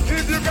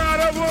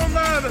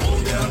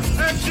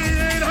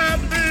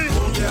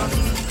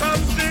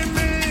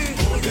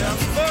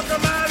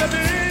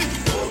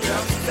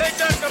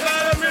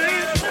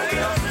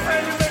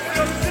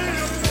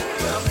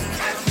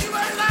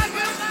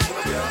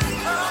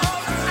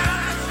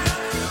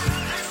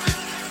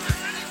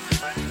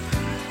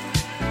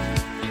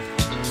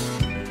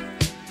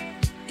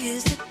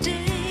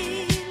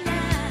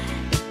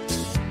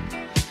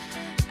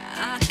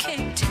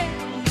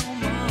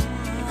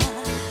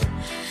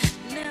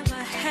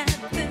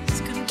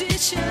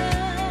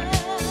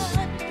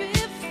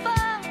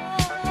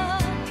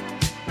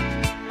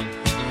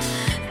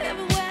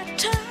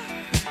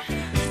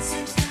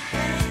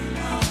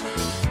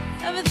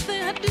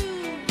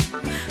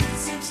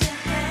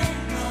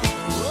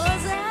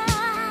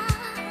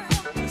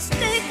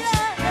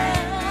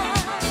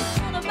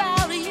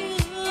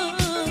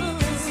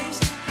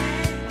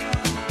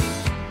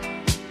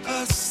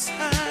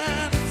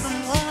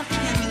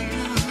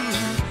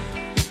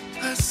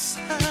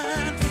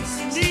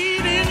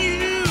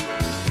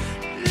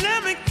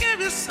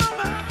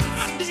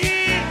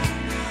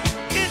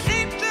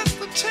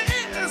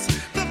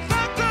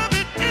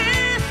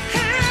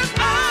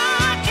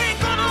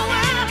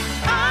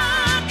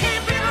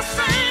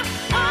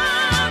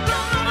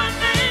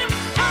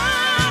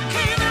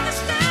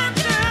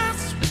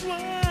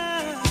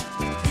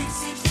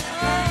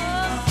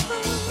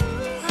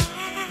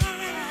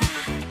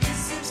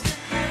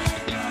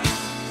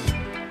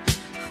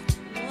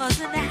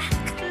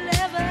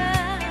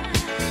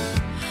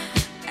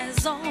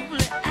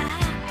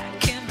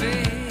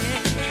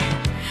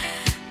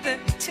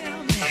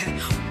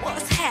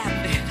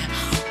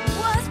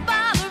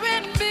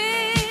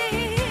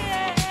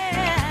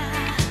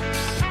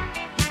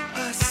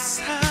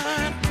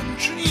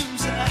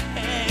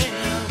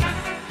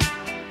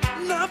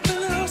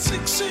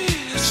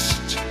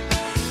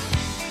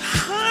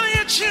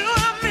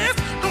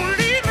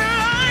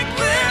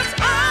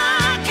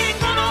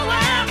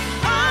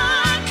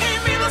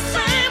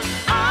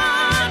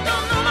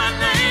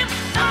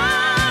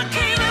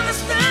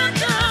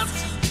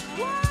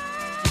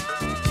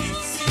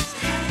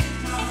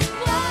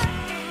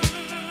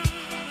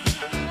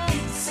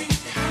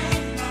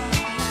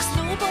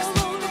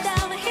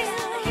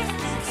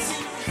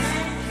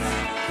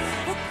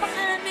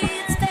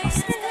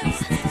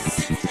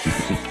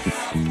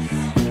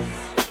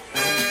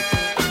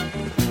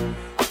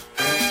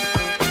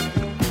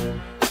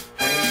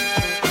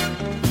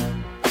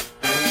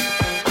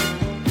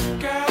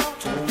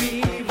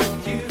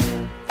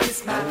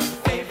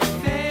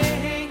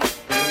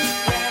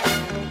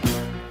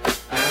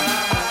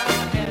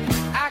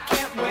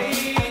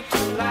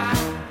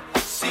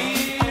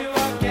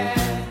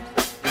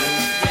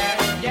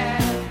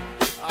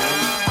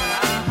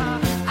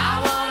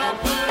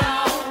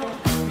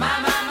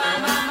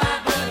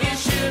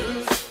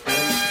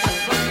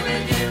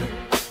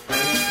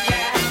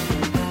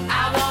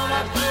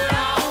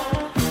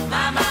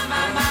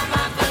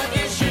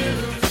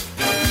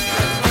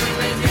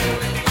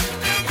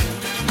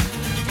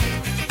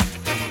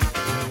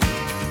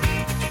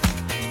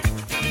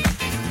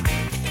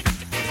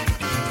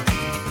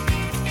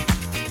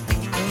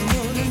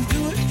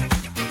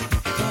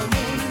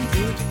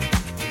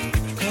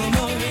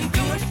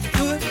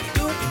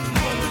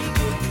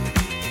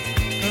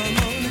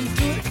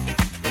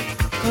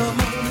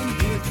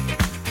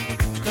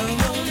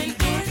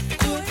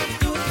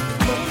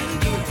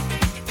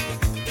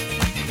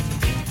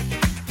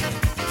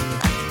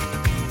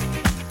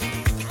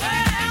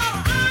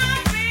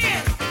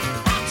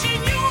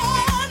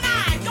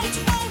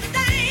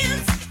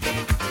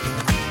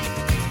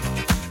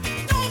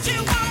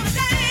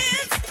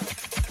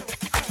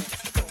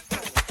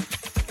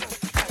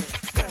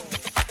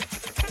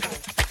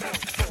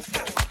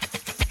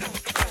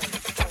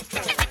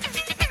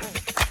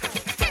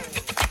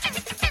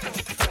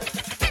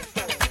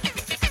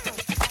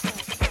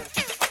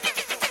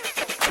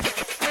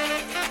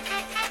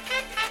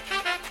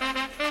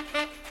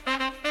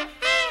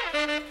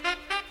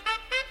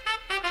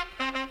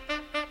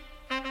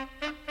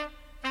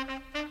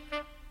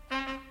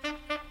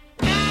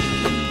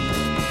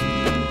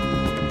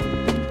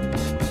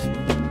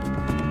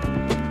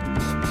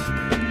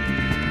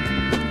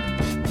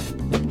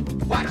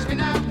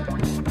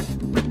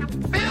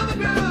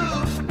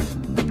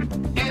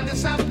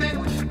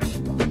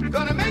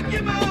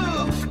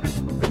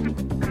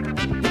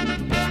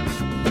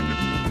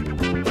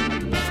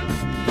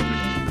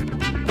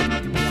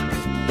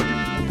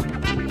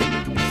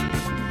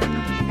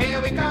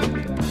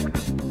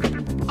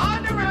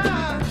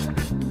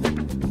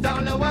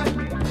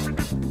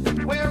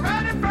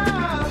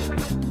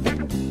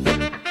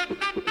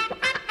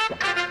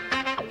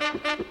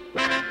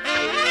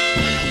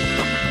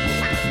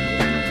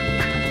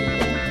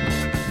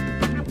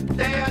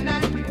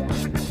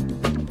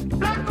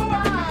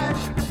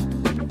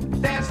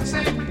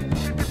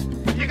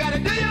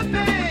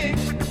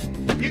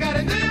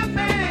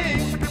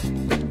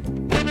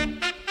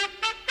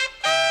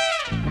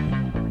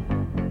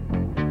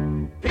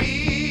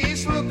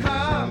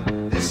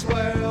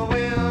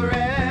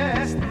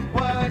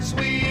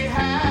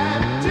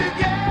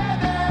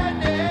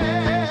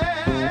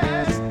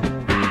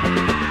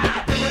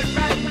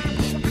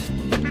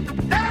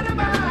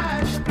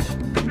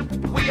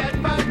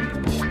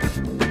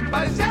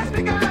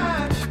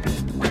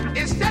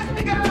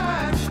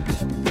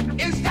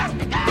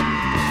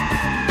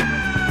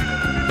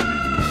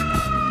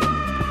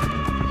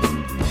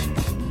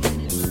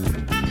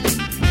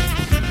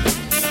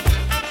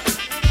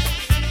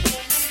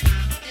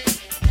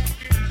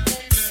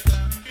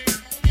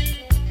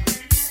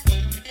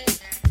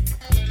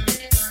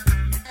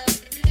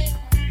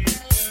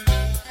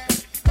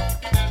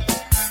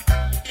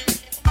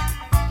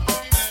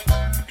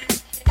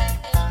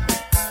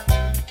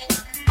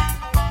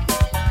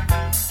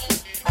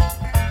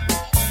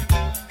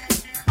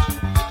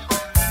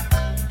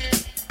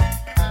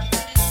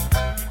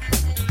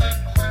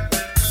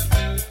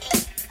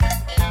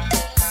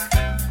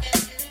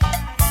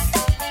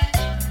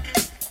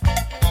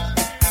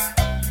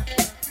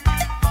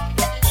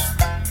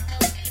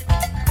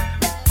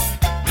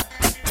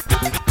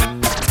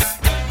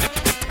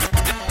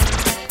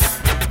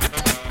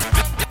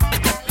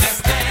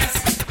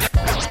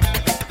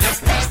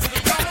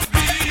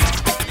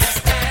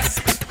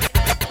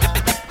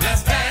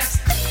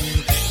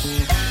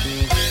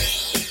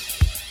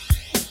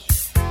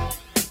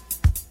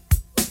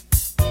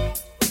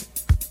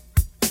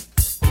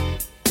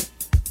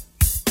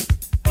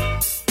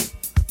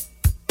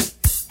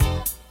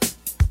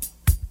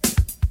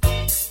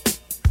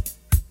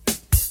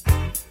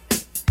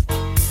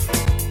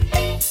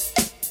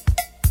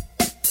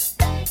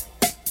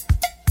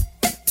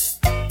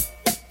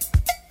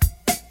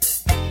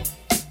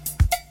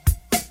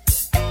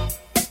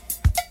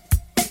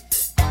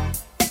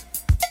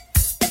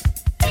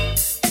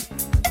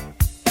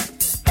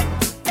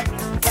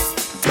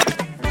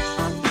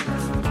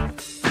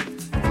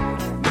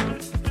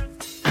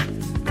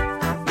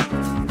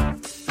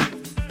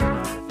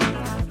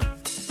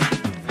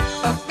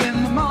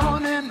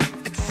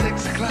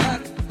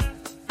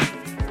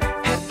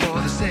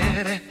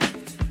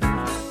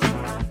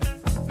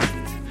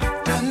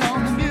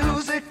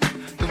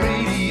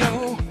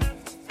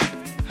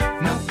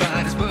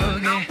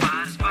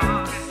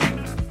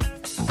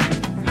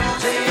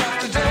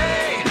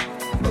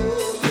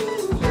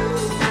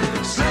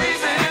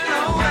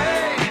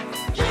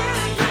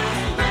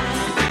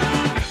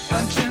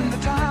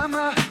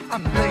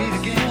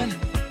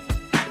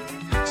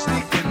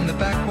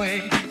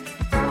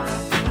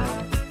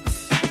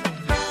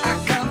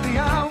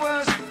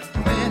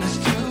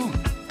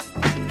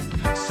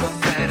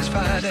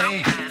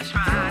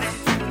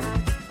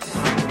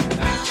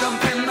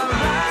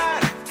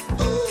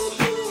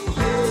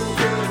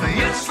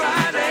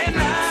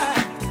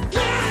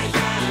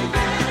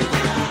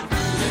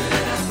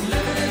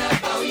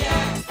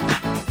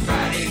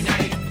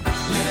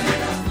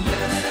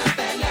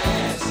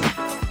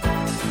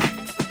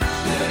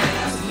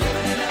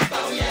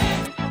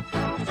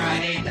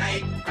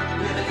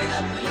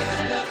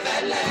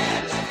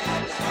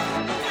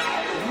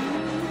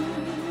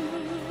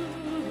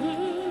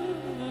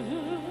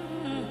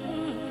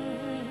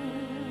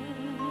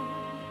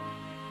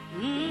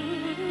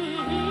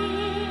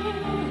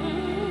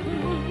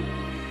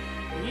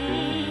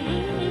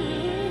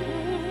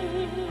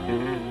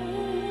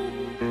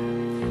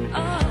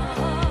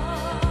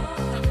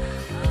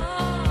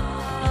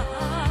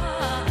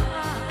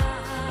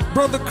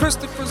 Brother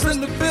Christopher's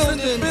in the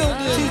building.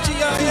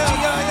 TGI.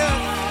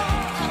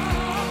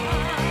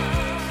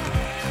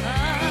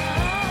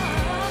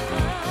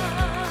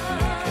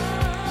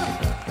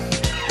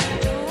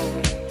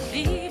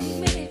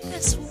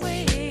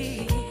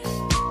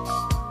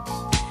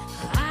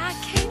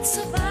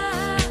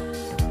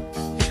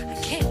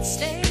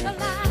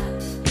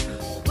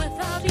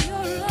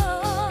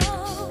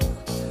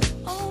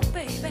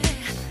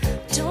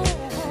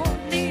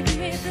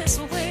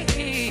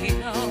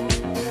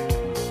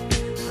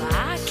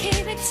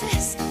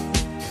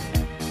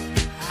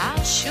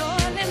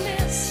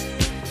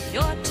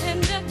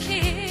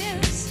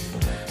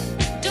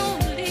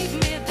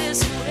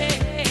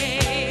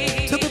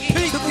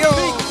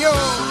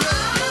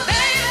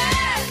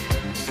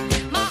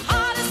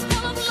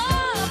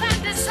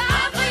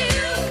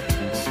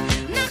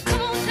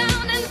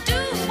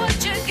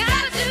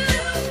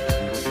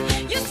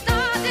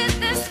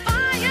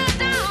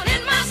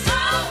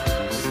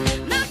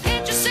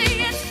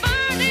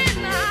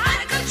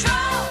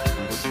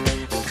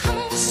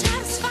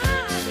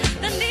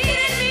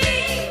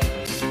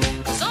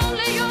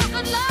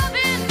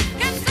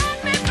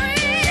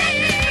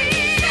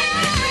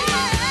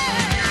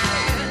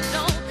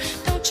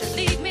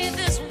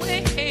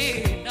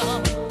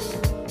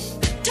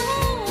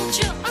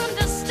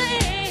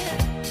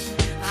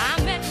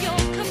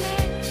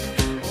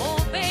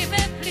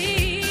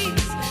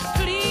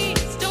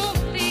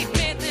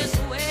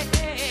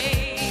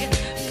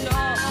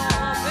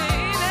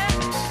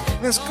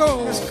 Let's go.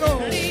 Let's go.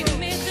 Leave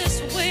me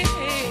this way.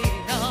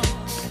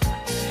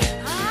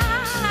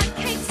 I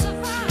can't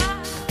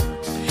survive.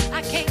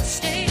 I can't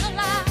stay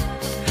alive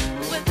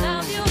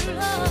without your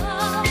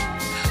love.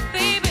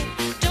 Baby,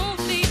 don't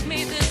leave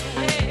me this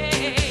way.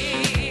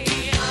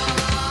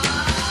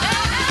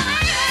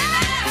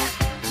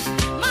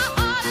 My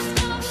heart is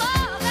full of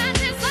love and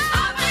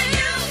desire for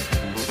you.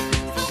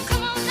 So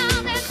come on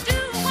down and do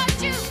what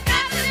you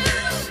gotta do.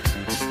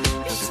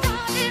 You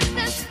started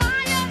this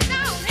fire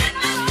down in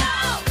my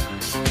soul.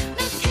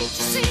 Now can't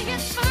you see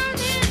it's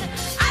burning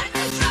out of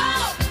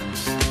control?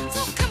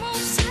 So come on,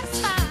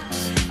 satisfy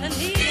the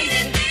need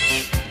in me.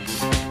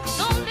 'Cause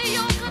only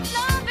your good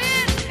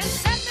loving can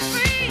set me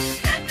free.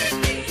 Set me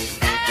free,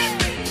 set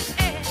me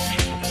free.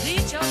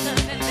 Need your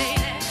loving,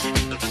 baby.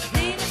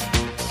 Need it,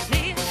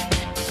 need it.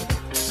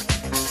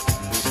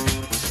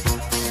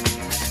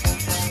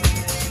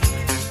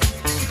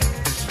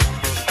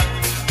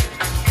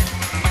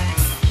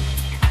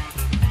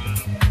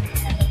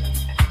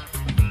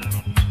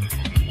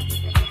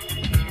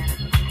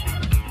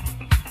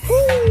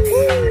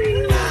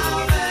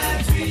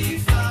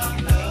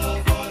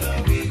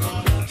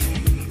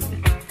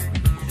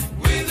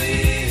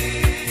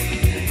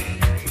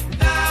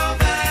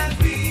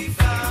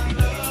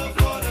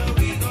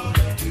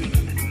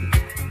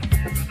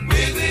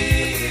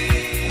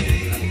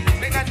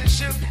 Make that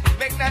shook,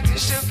 make that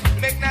shook,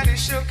 make that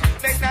shook,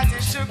 make that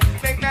shook,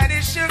 make that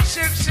shook,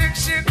 shook, shook,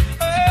 shook,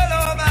 all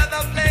over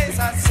the place.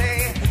 I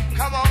say,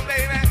 come on,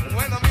 baby,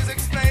 when the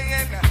music's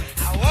playing,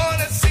 I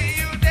wanna see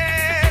you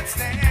dance,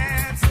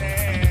 dance,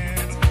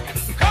 dance.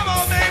 Come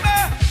on, baby,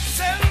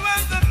 tell me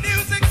when the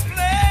music's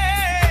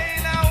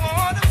playing, I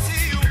wanna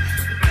see you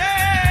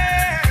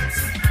dance.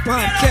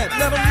 Bobcat,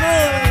 let 'em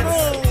roll.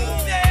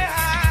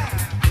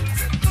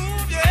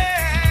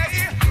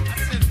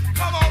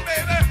 Come on,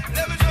 baby,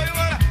 let me show you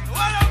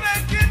what I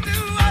make you do.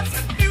 I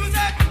said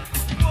music,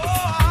 oh,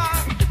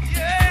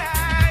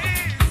 yeah,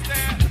 it's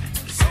there,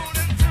 soul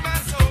into my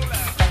soul,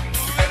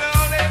 moving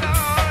all day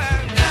long.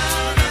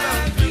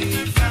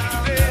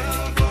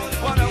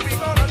 What are we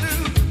gonna do?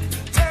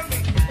 Tell me,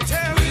 what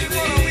are we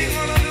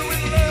gonna do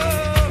with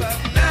love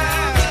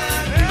now?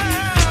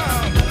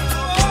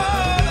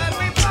 Oh, that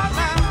we fall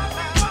out.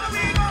 What are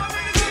we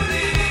gonna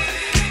do?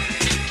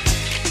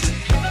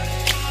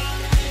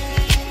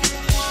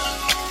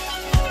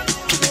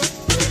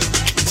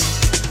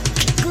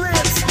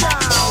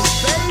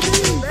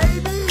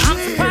 I'm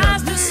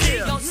surprised to see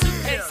your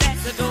suitcase at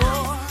the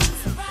door.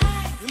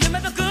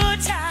 Remember the good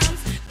times,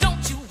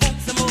 don't you want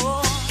some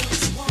more?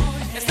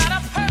 It's not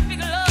a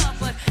perfect love,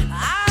 but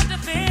I'll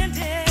defend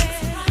it.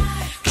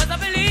 'Cause I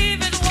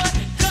believe it's what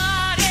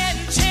God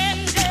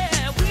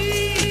intended. We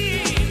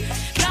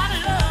got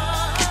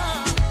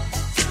love,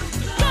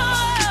 good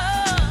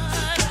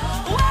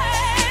way.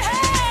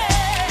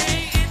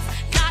 It's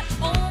got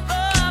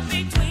over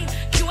between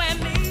you and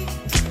me.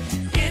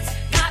 It's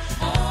got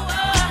over.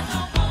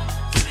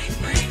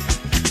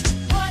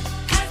 What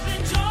has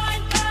been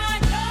joined by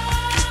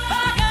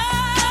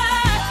God?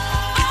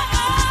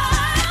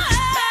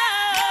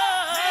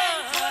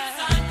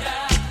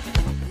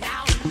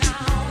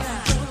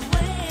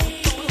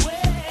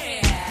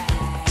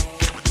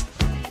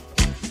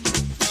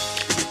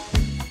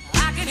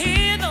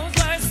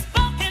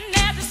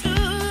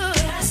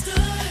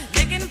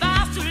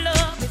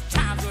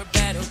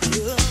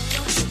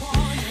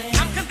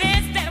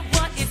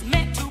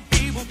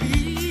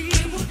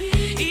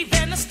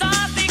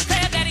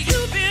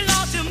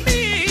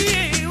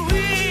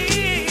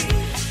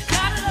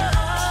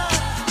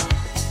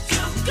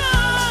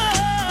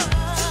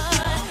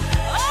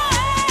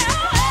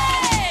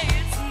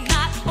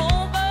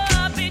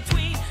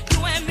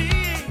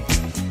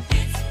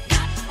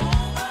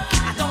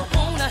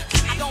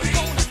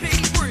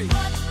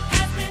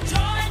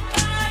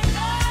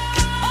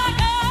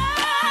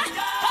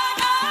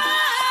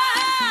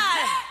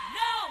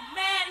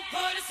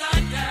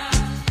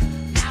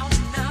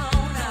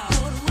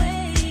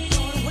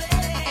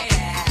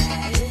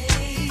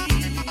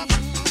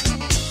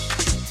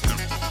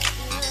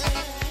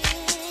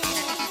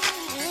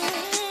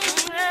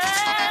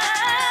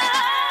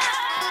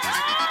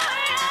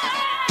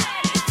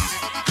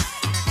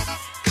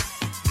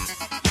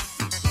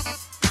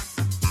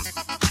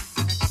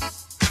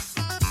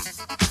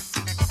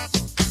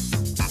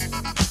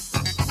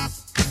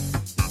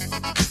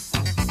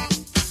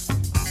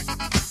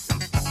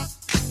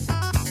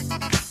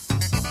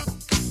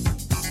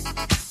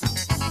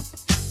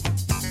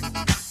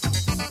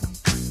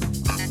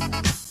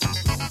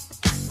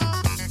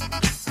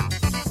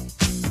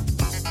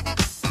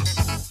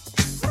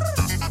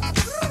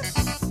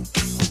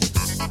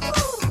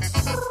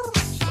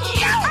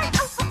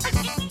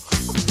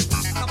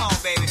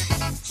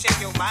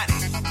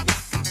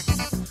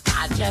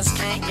 just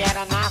can't get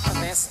enough of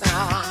this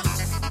stuff.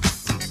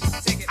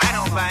 I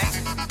don't bite.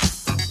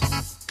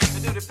 I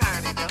do the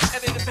party do. I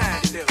do the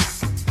party do.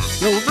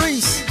 Yo,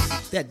 Reese,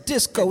 that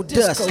disco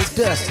dust.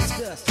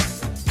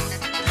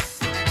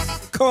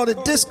 Call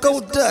it disco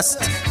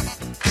dust.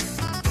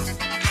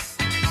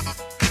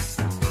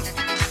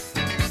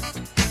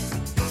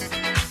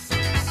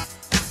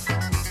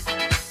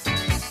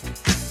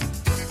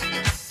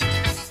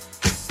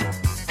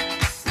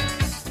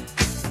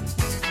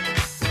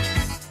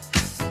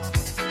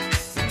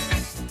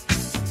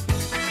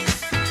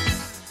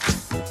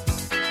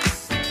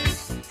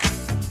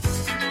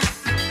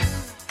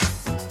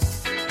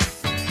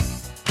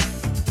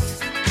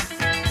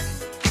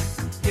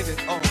 Give it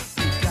all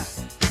you got.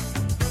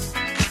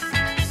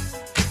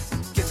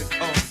 Give it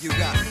all you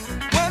got.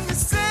 When we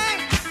sing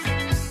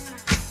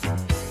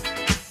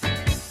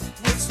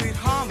with sweet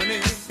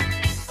harmony,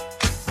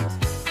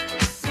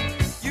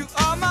 you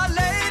are my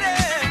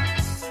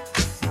lady,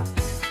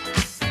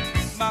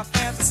 my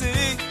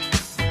fantasy.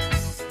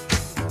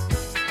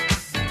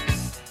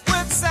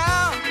 With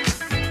sound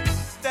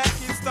that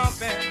keeps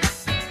thumping,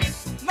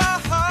 my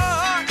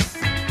heart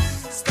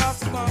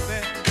starts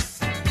pumping.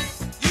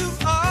 You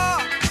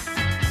are.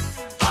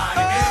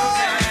 Body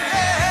music.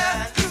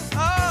 Yeah, you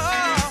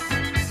are.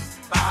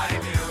 Body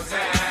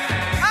music.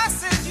 I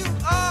said you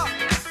are.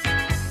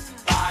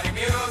 Body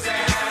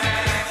music.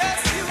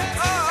 Yes, you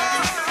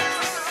are.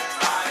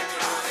 Body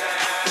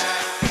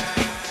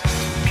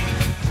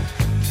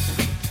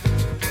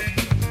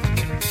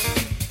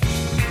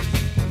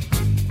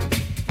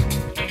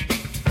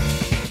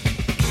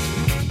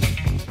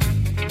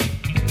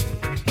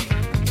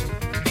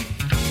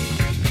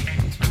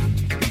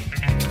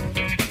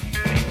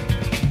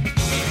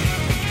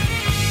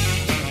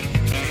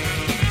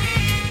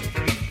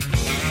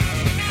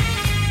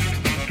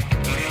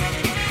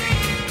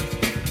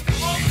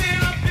Open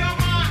up your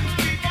mind,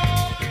 people,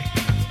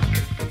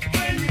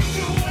 when you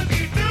do what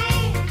you do.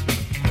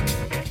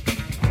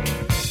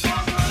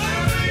 'Cause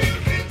whatever you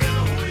can do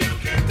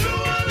a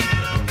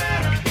little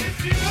better if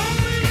you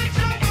only let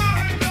your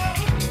mind go.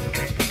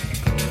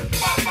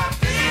 Papa,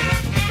 feel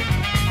it.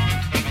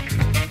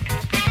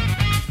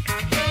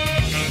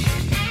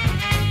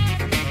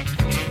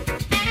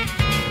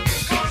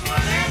 'Cause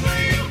whatever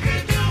you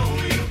can do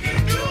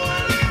a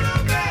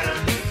little better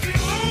if you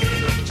only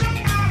let your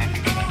mind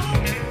go.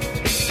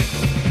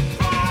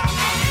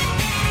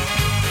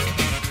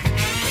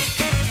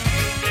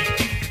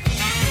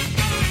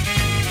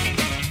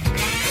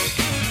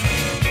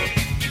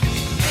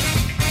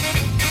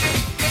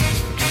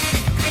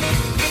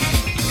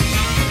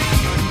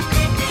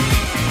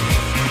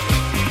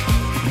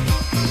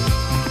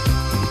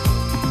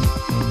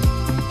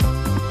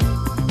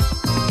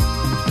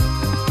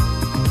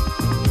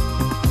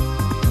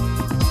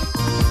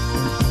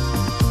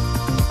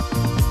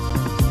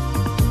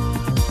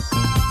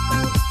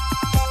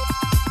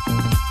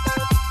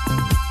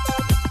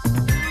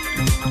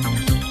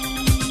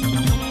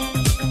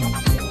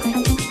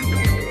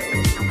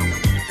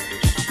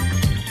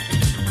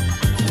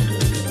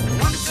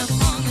 Once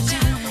upon a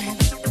time,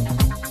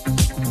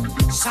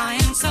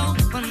 science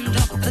opened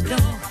up the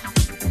door.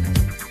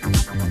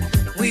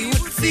 We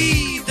would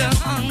feed the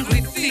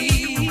hungry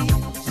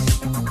fiends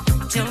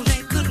till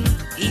they couldn't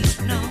eat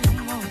no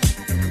more.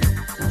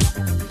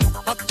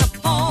 But the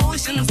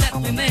potions that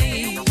we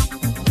made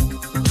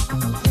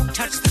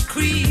touched the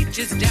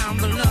creatures down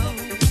below,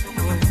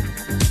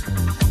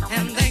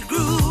 and they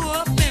grew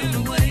up in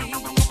a way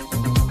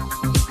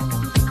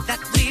that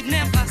we'd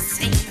never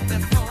seen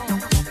before.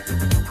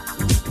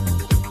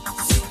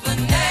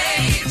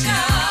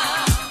 Supernature,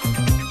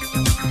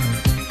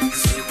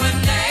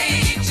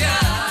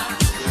 supernature,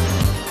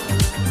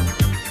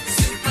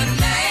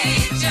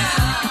 supernature,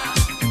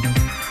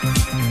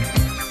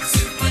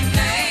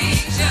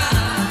 supernature.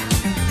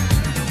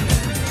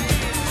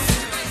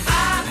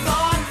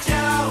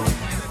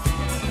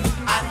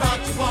 I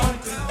thought you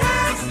wanted to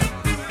dance.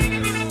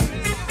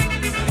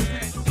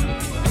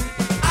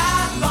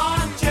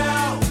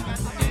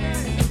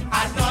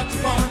 I thought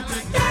you wanted to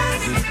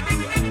dance.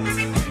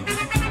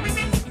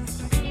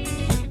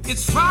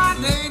 It's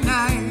Friday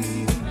night,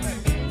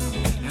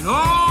 and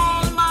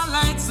all my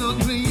lights are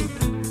green.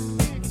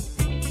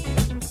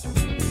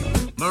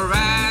 My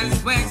rise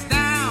wax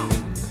down,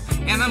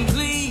 and I'm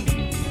clean,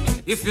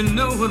 if you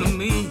know what I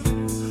mean.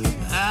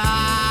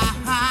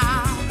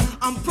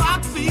 I'm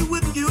proud to be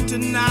with you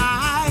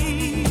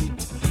tonight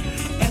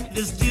at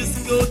this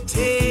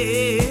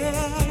discotheque.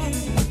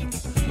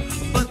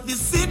 But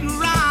this sitting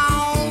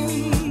round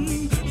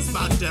is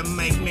about to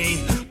make me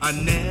a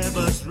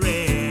nervous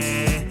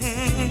wreck.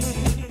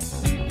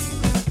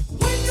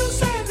 When you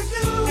said to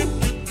do,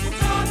 you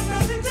got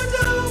nothing to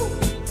do.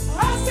 I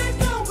said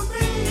come with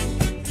me,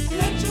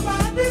 let your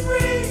mind be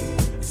free.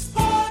 It's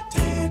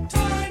party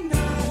time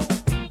now.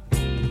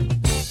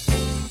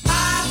 I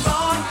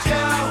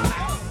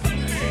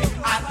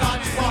thought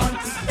you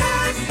wanted to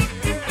dance.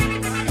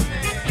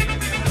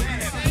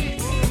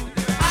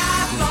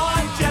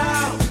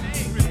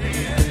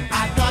 I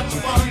thought you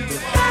wanted to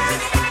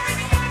dance.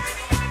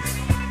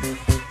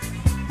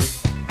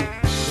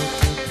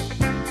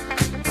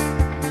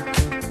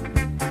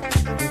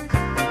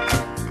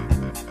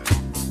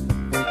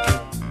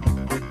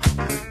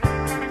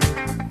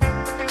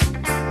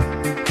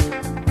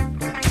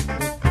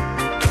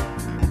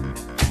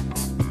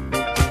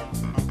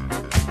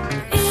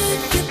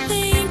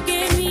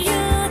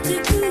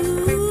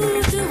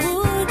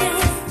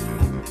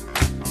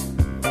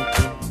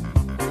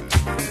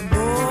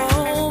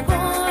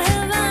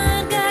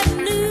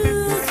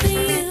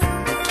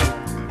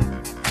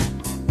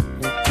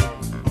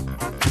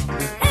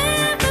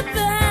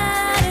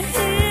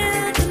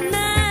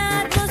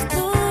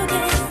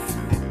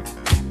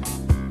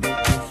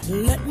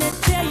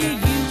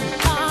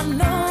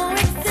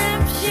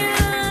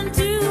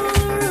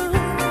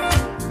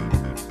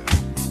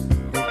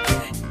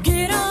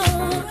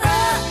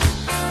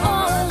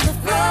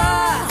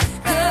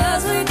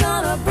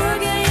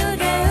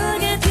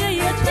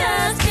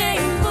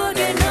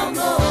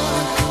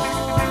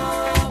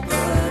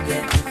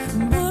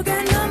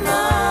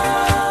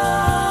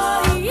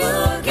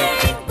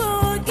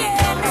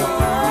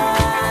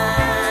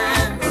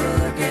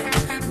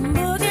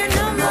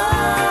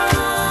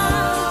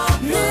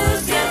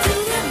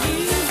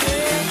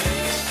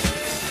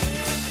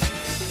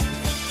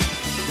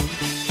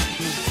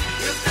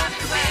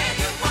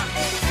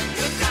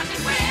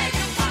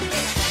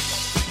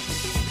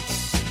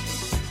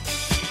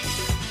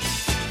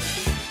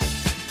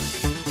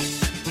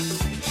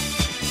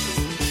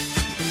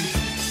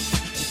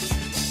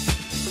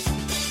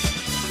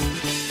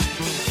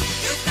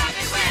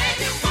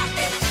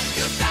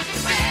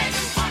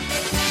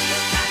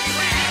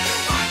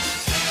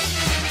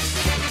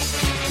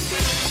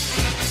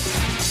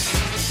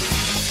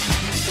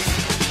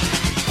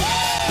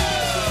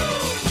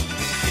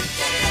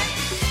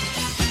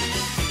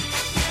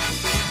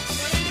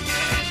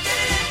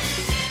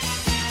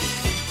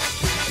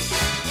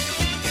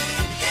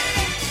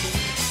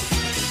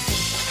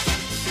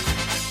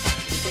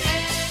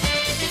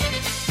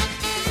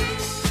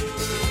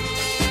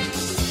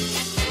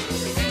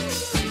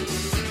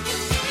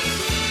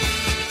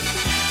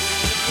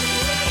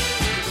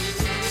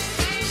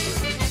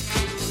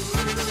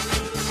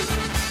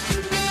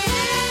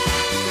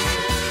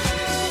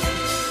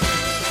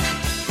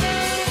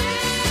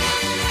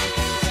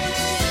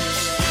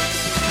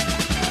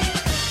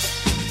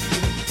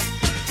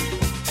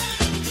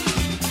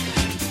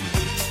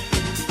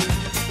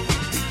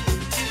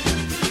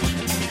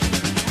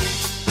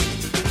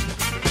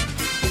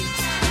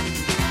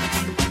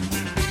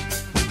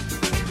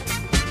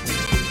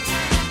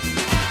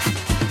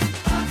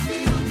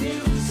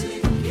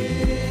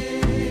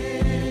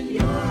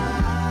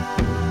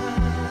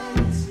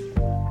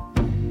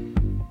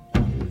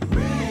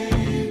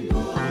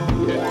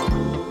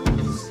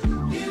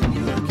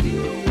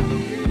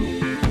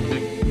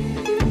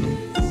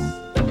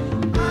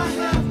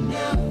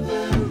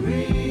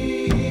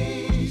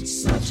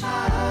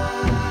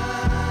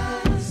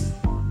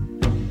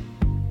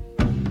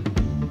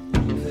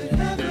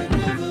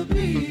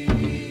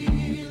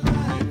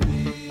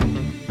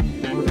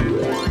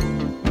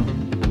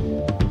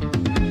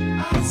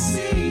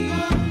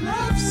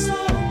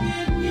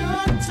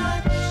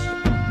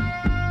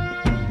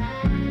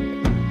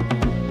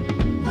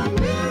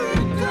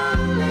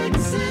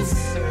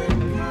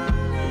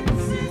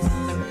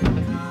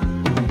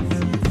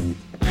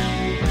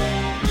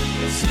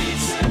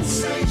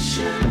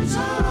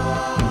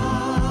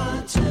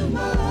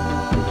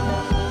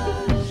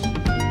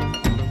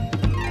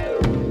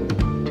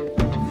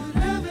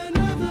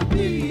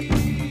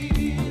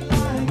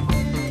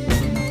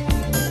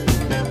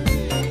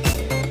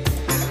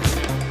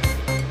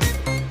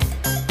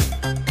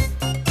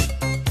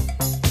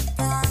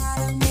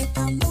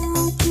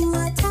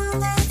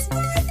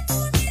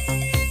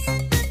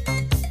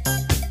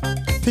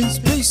 Peace,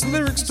 peace,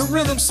 lyrics to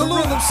rhythm,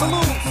 salute,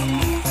 salute.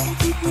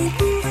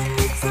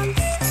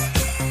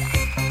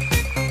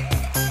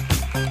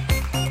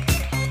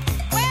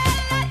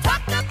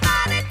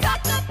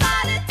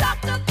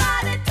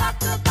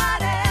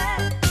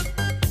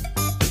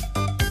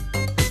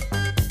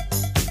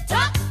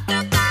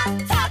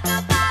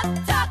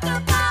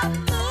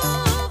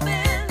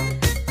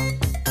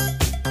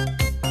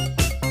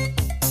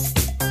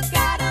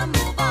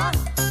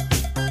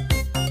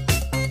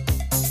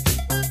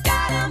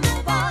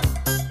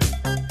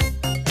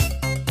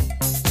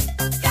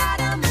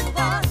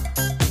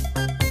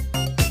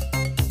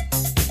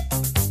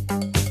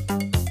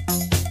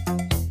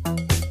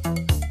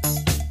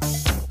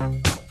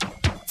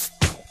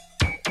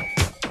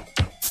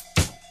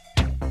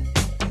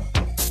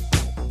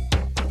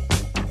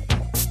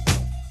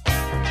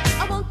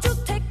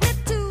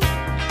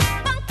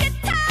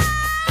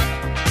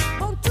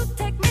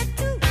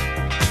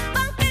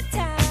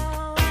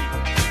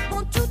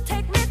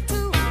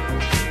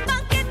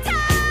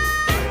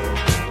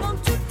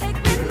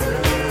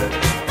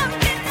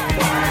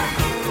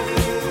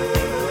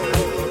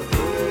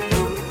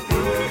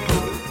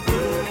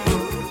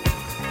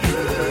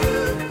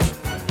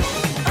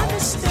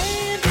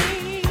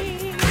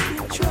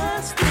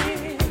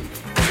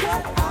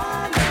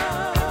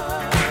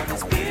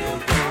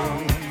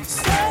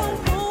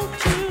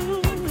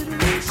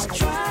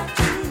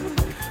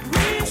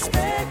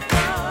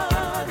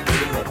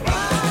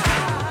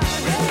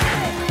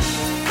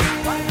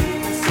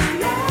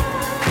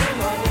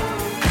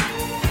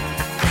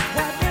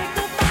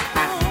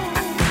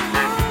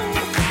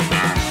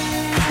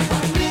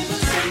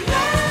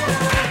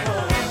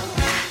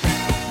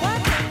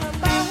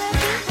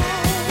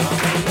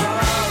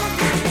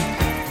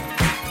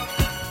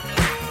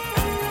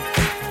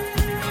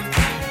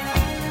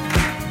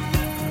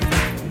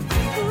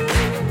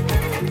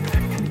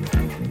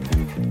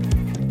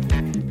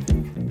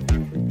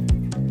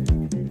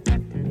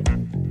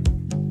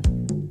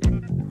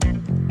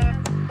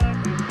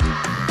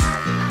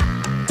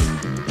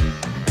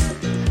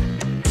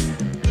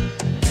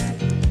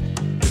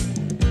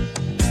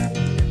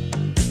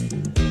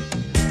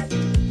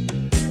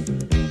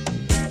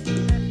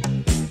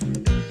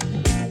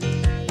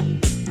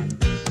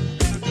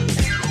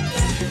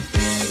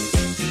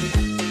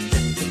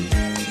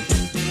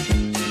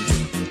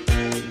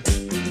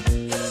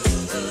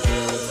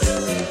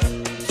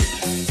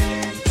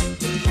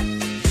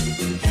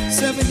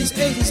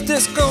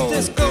 Disco,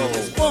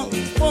 funk,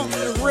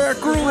 rare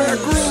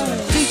groove,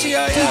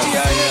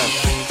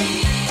 TGIF.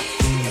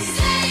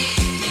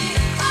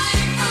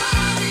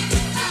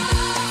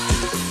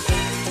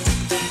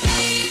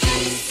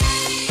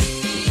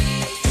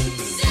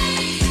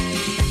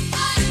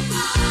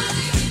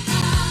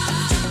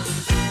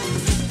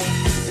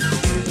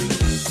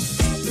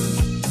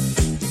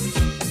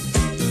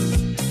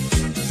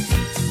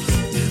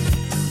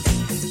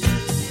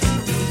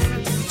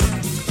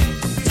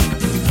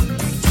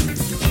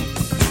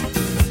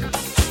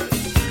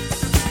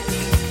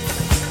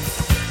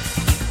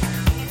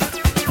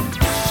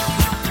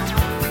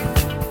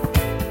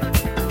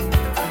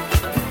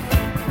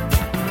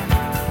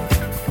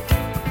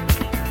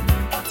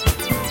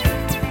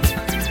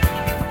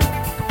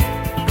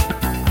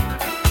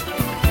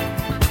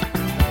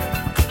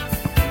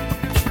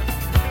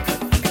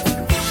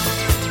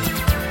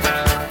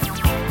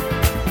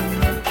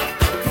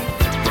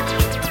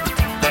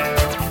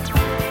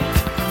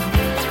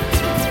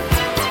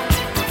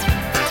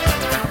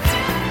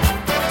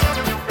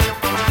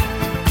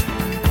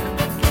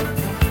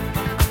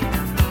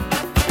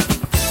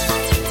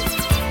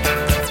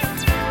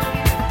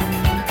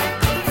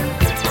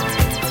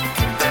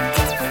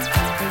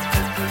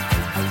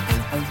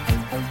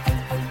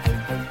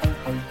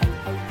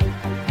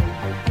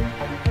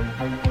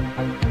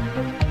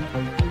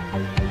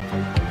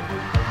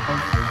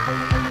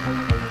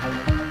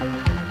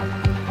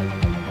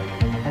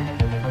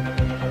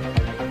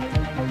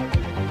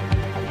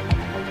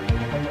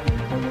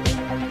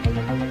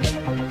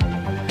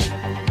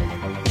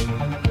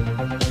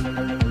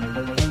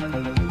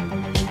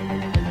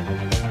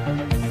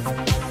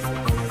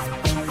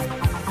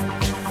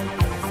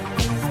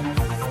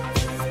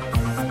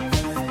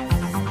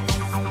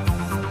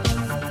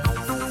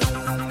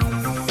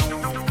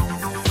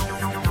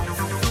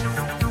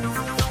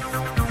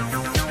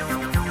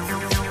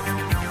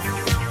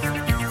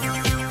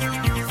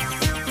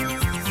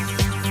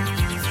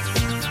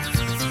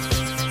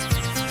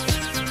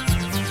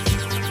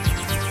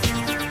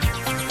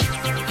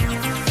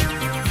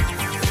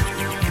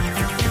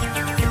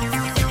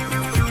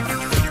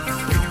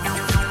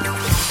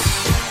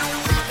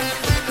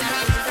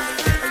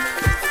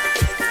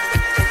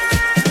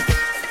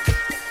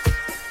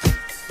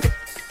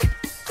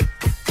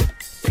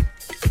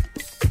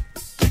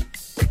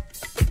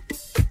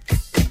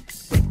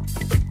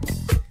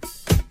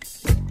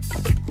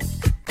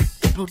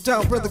 No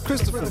doubt, brother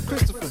Christopher.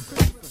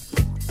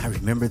 I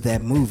remember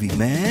that movie,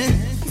 man.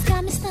 It's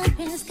got me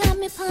stomping, it's got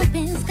me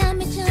pumping, it's got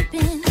me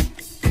jumping.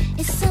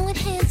 It's so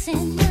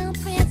enhancing, now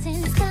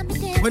prancing.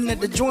 Wasn't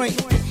at the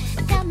joint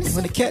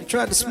when the cat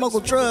tried to smuggle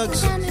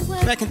drugs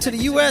back into the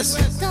U.S.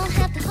 Don't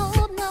have to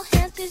hold no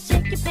hands, just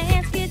shake your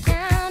pants, get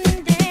down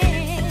and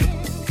dance.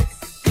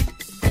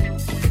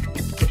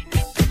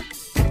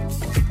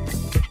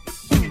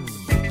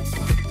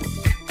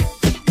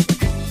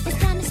 It's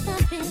got me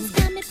stomping, it's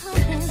got me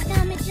pumping, it's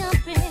got me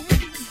jumping.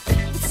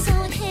 It's so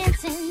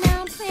enhancing,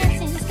 now I'm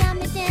prancing, it's got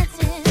me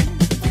dancing.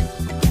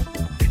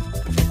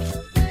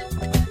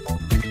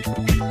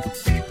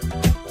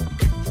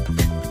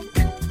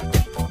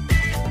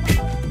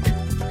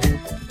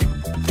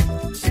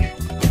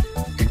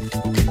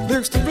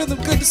 Lyrics to rhythm,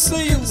 good to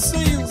see you. It's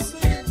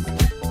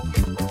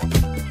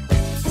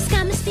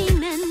got me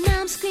steaming,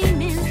 now I'm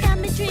screaming, it's got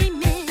me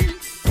dreaming.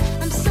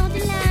 I'm so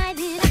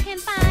delighted, I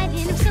can't fight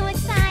it, I'm so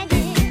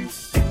excited.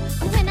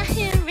 When I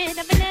hear it,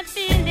 I'm in that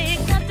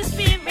feeling, got the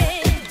spirit.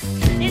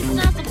 It's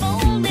not so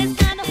bold, it's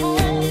got a hold.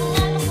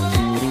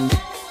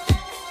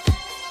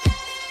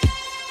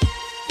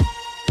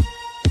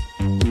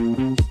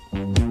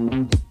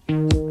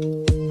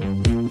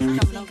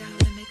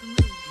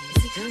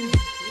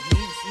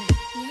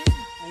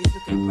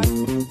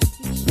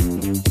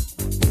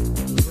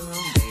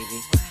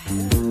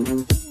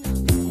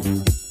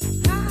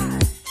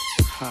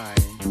 Hi.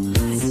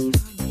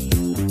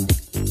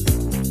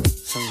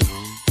 So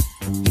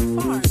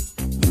long.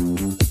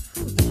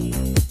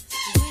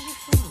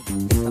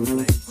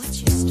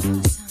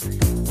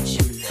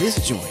 This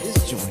joint.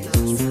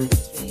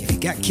 If you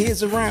got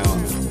kids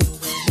around,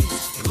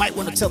 you might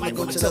want to tell them to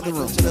go to the other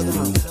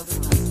room.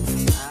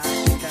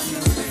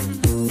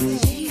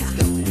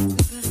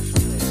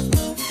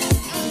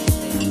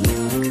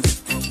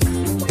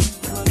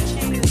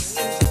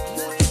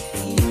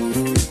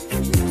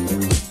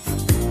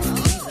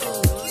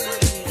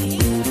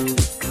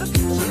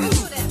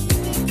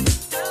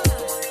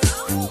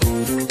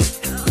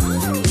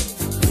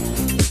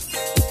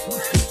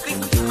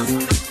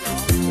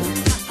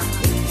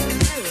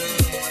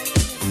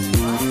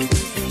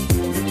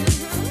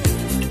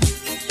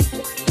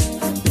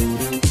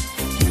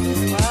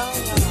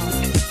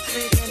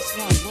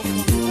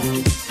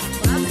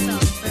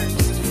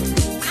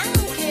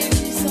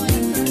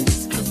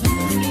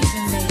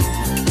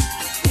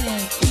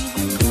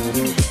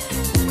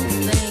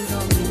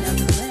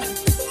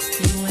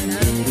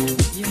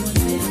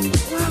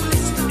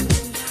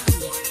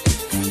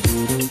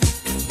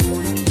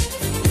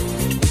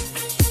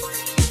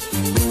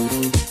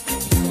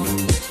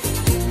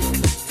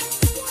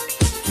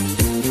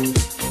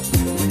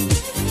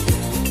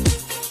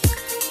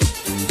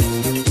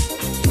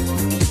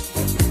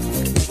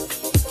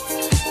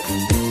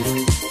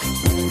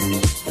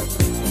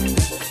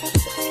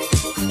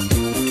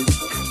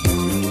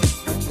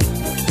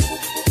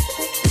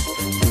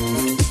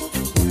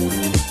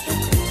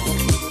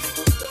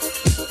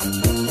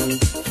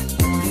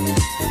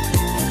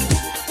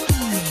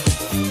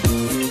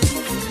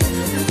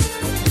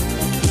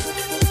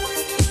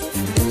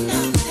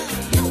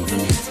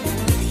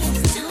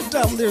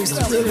 Lyrics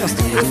to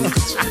rhythm.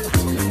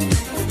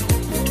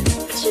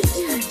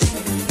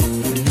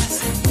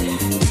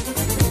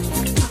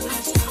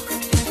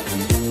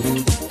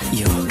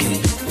 You okay?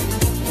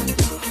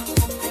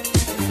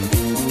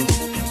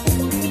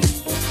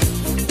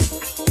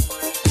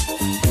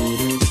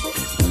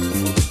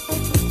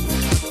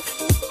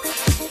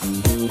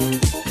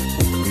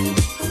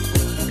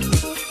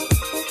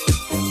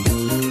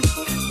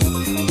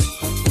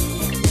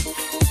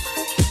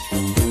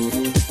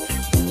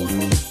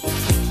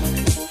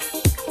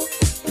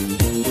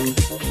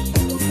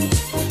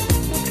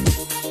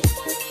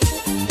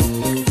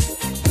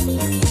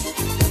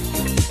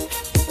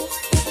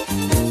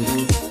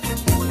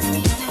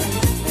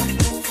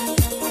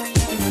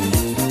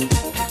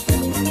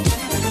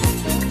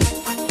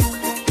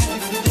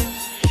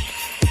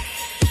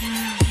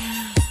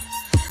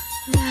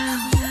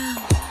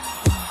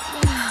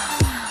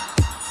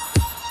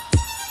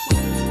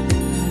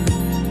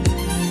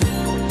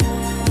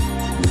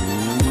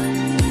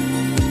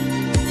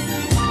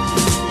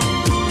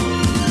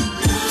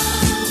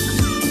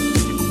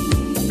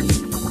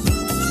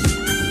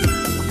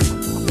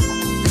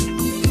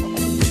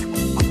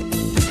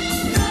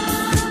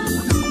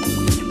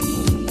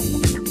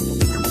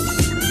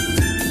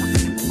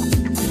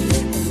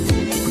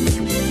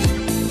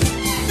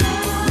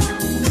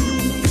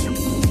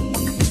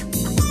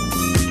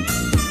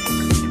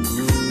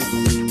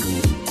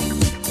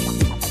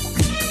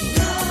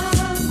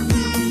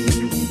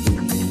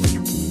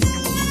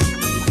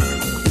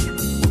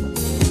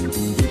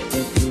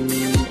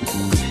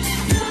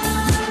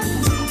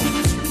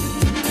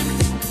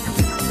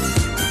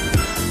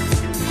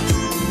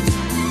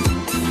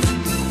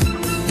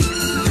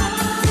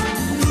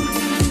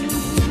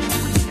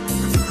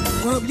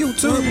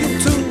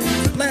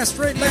 YouTube, Last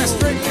Radio,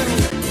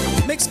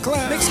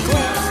 Mixcloud,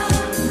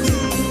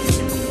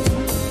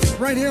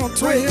 right here on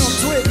Twitch,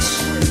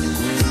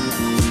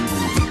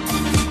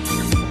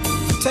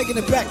 taking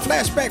it back,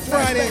 Flashback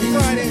Friday.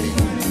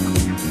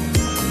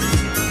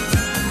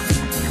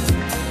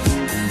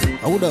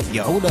 Hold up,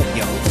 yo. Hold up,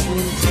 yo.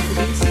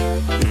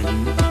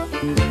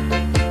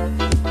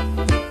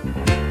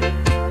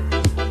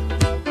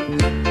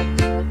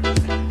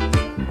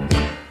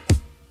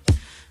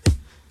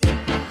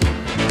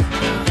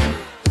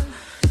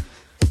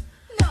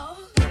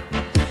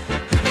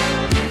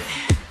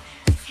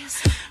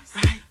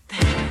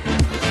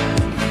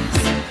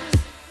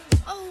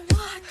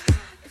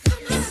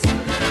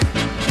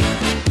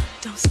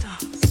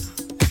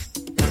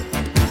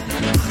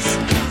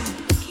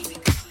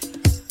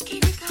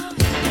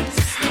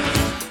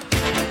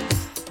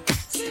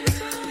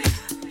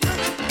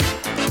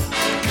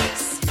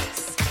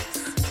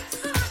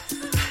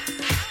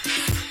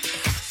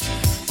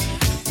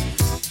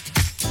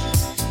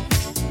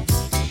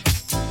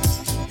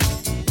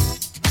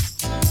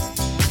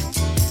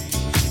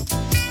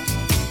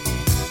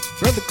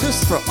 Brother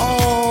Christopher,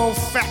 all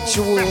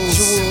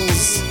factuals.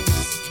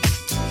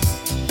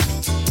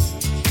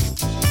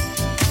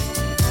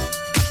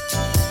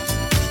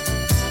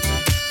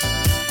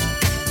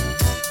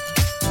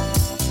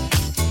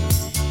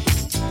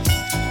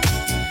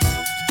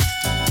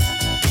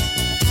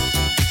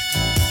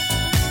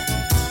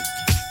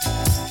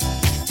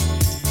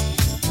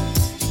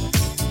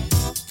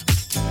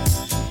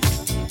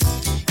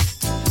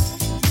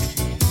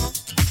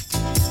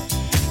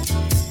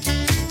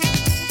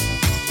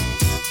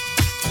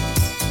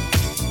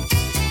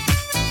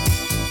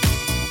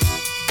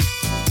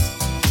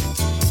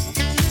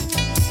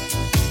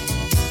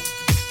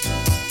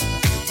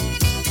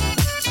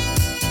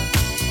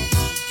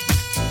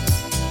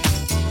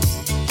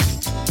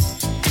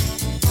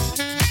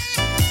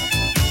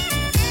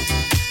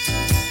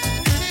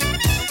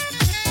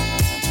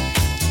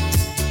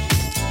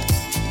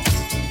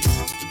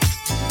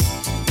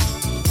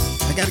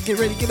 Get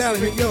ready to get out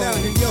of here, yo.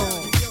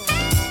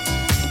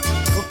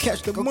 Go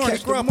catch the Mardi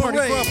Gras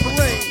parade.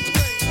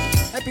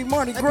 Happy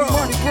Mardi Gras.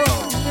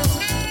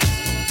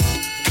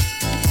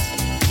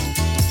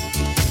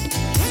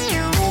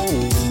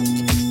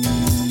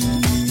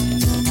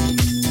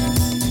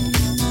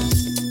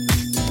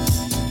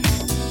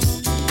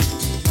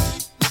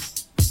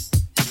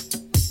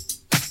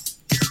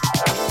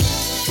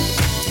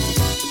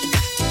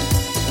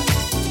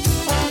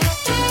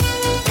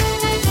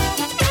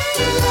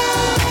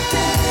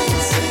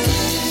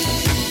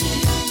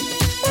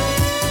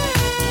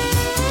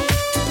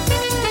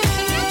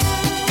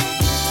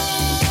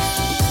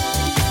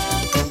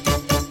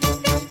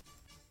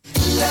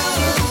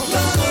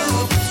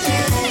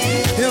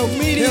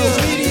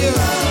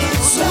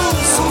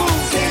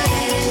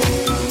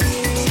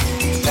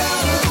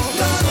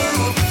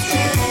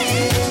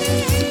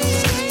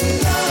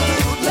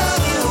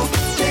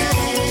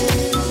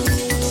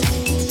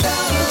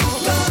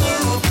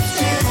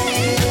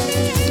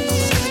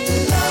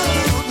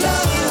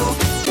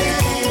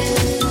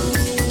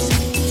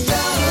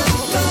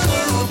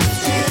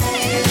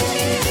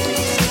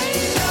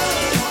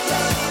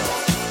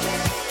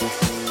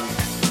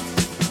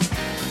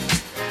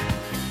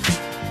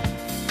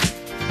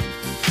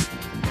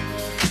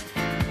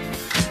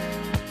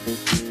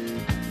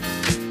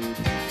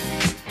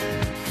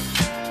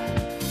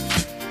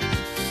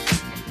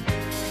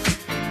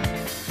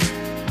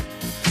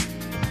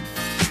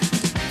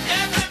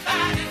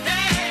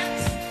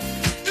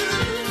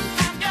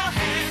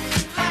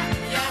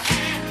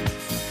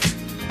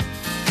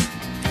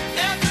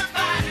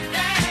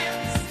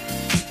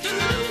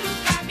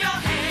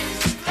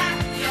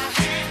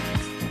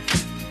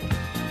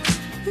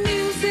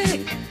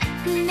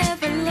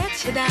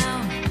 You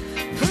down,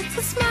 puts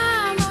a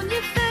smile on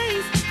your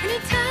face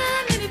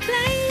anytime, any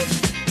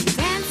place.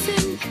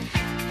 Dancing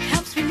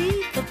helps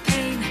relieve the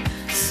pain,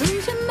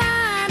 soothes your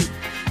mind,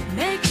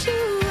 makes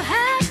you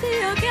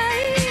happy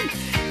again.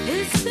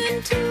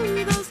 Listen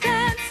to those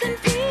dancing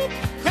feet,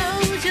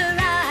 close your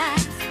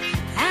eyes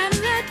and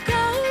let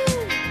go.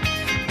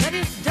 But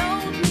it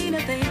don't mean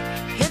a thing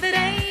if it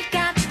ain't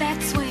got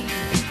that swing.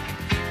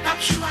 Up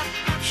you up,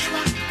 up you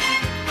up,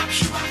 up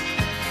you up.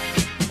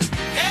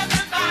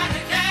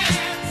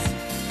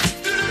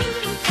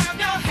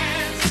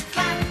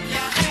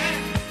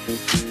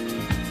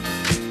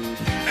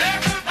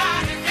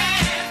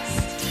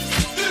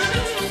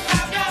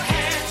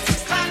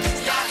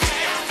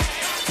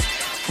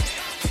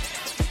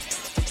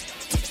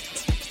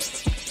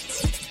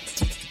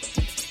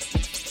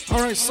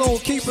 All right, soul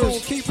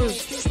keepers.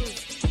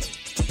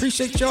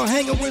 Appreciate y'all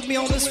hanging with me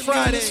on this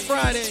Friday.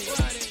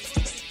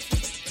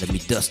 Let me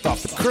dust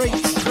off the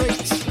crates.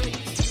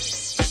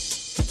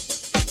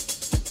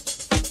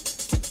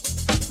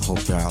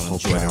 Hope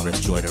y'all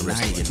enjoy the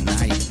rest of your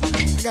night.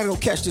 I gotta go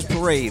catch this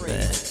parade,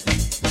 man.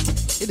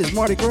 It is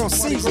Mardi Gras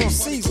season.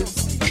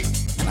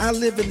 And I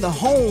live in the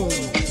home,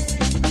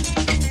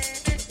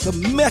 the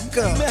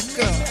Mecca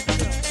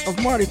of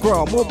Mardi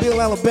Gras,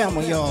 Mobile,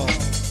 Alabama, y'all.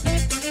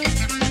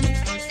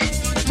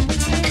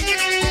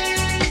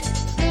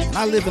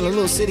 I live in a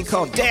little city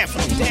called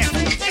Daphne.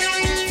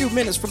 A few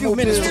minutes from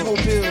Mobile.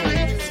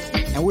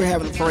 And we're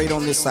having a parade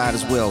on this side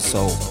as well,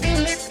 so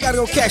gotta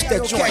go catch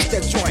that joint.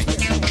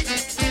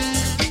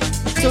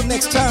 Till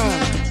next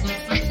time,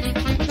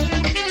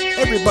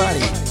 everybody,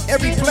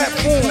 every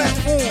platform,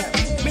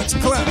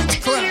 Mixcloud,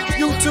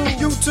 YouTube,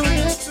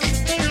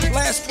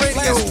 Blast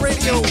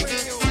Radio,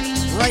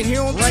 right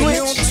here on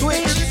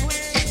Twitch.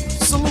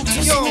 Salute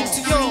to y'all.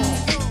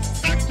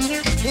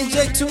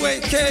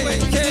 NJ2AK,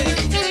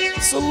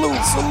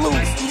 salute.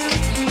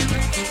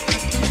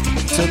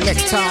 Till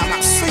next time,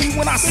 I see you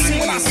when I see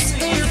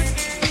you.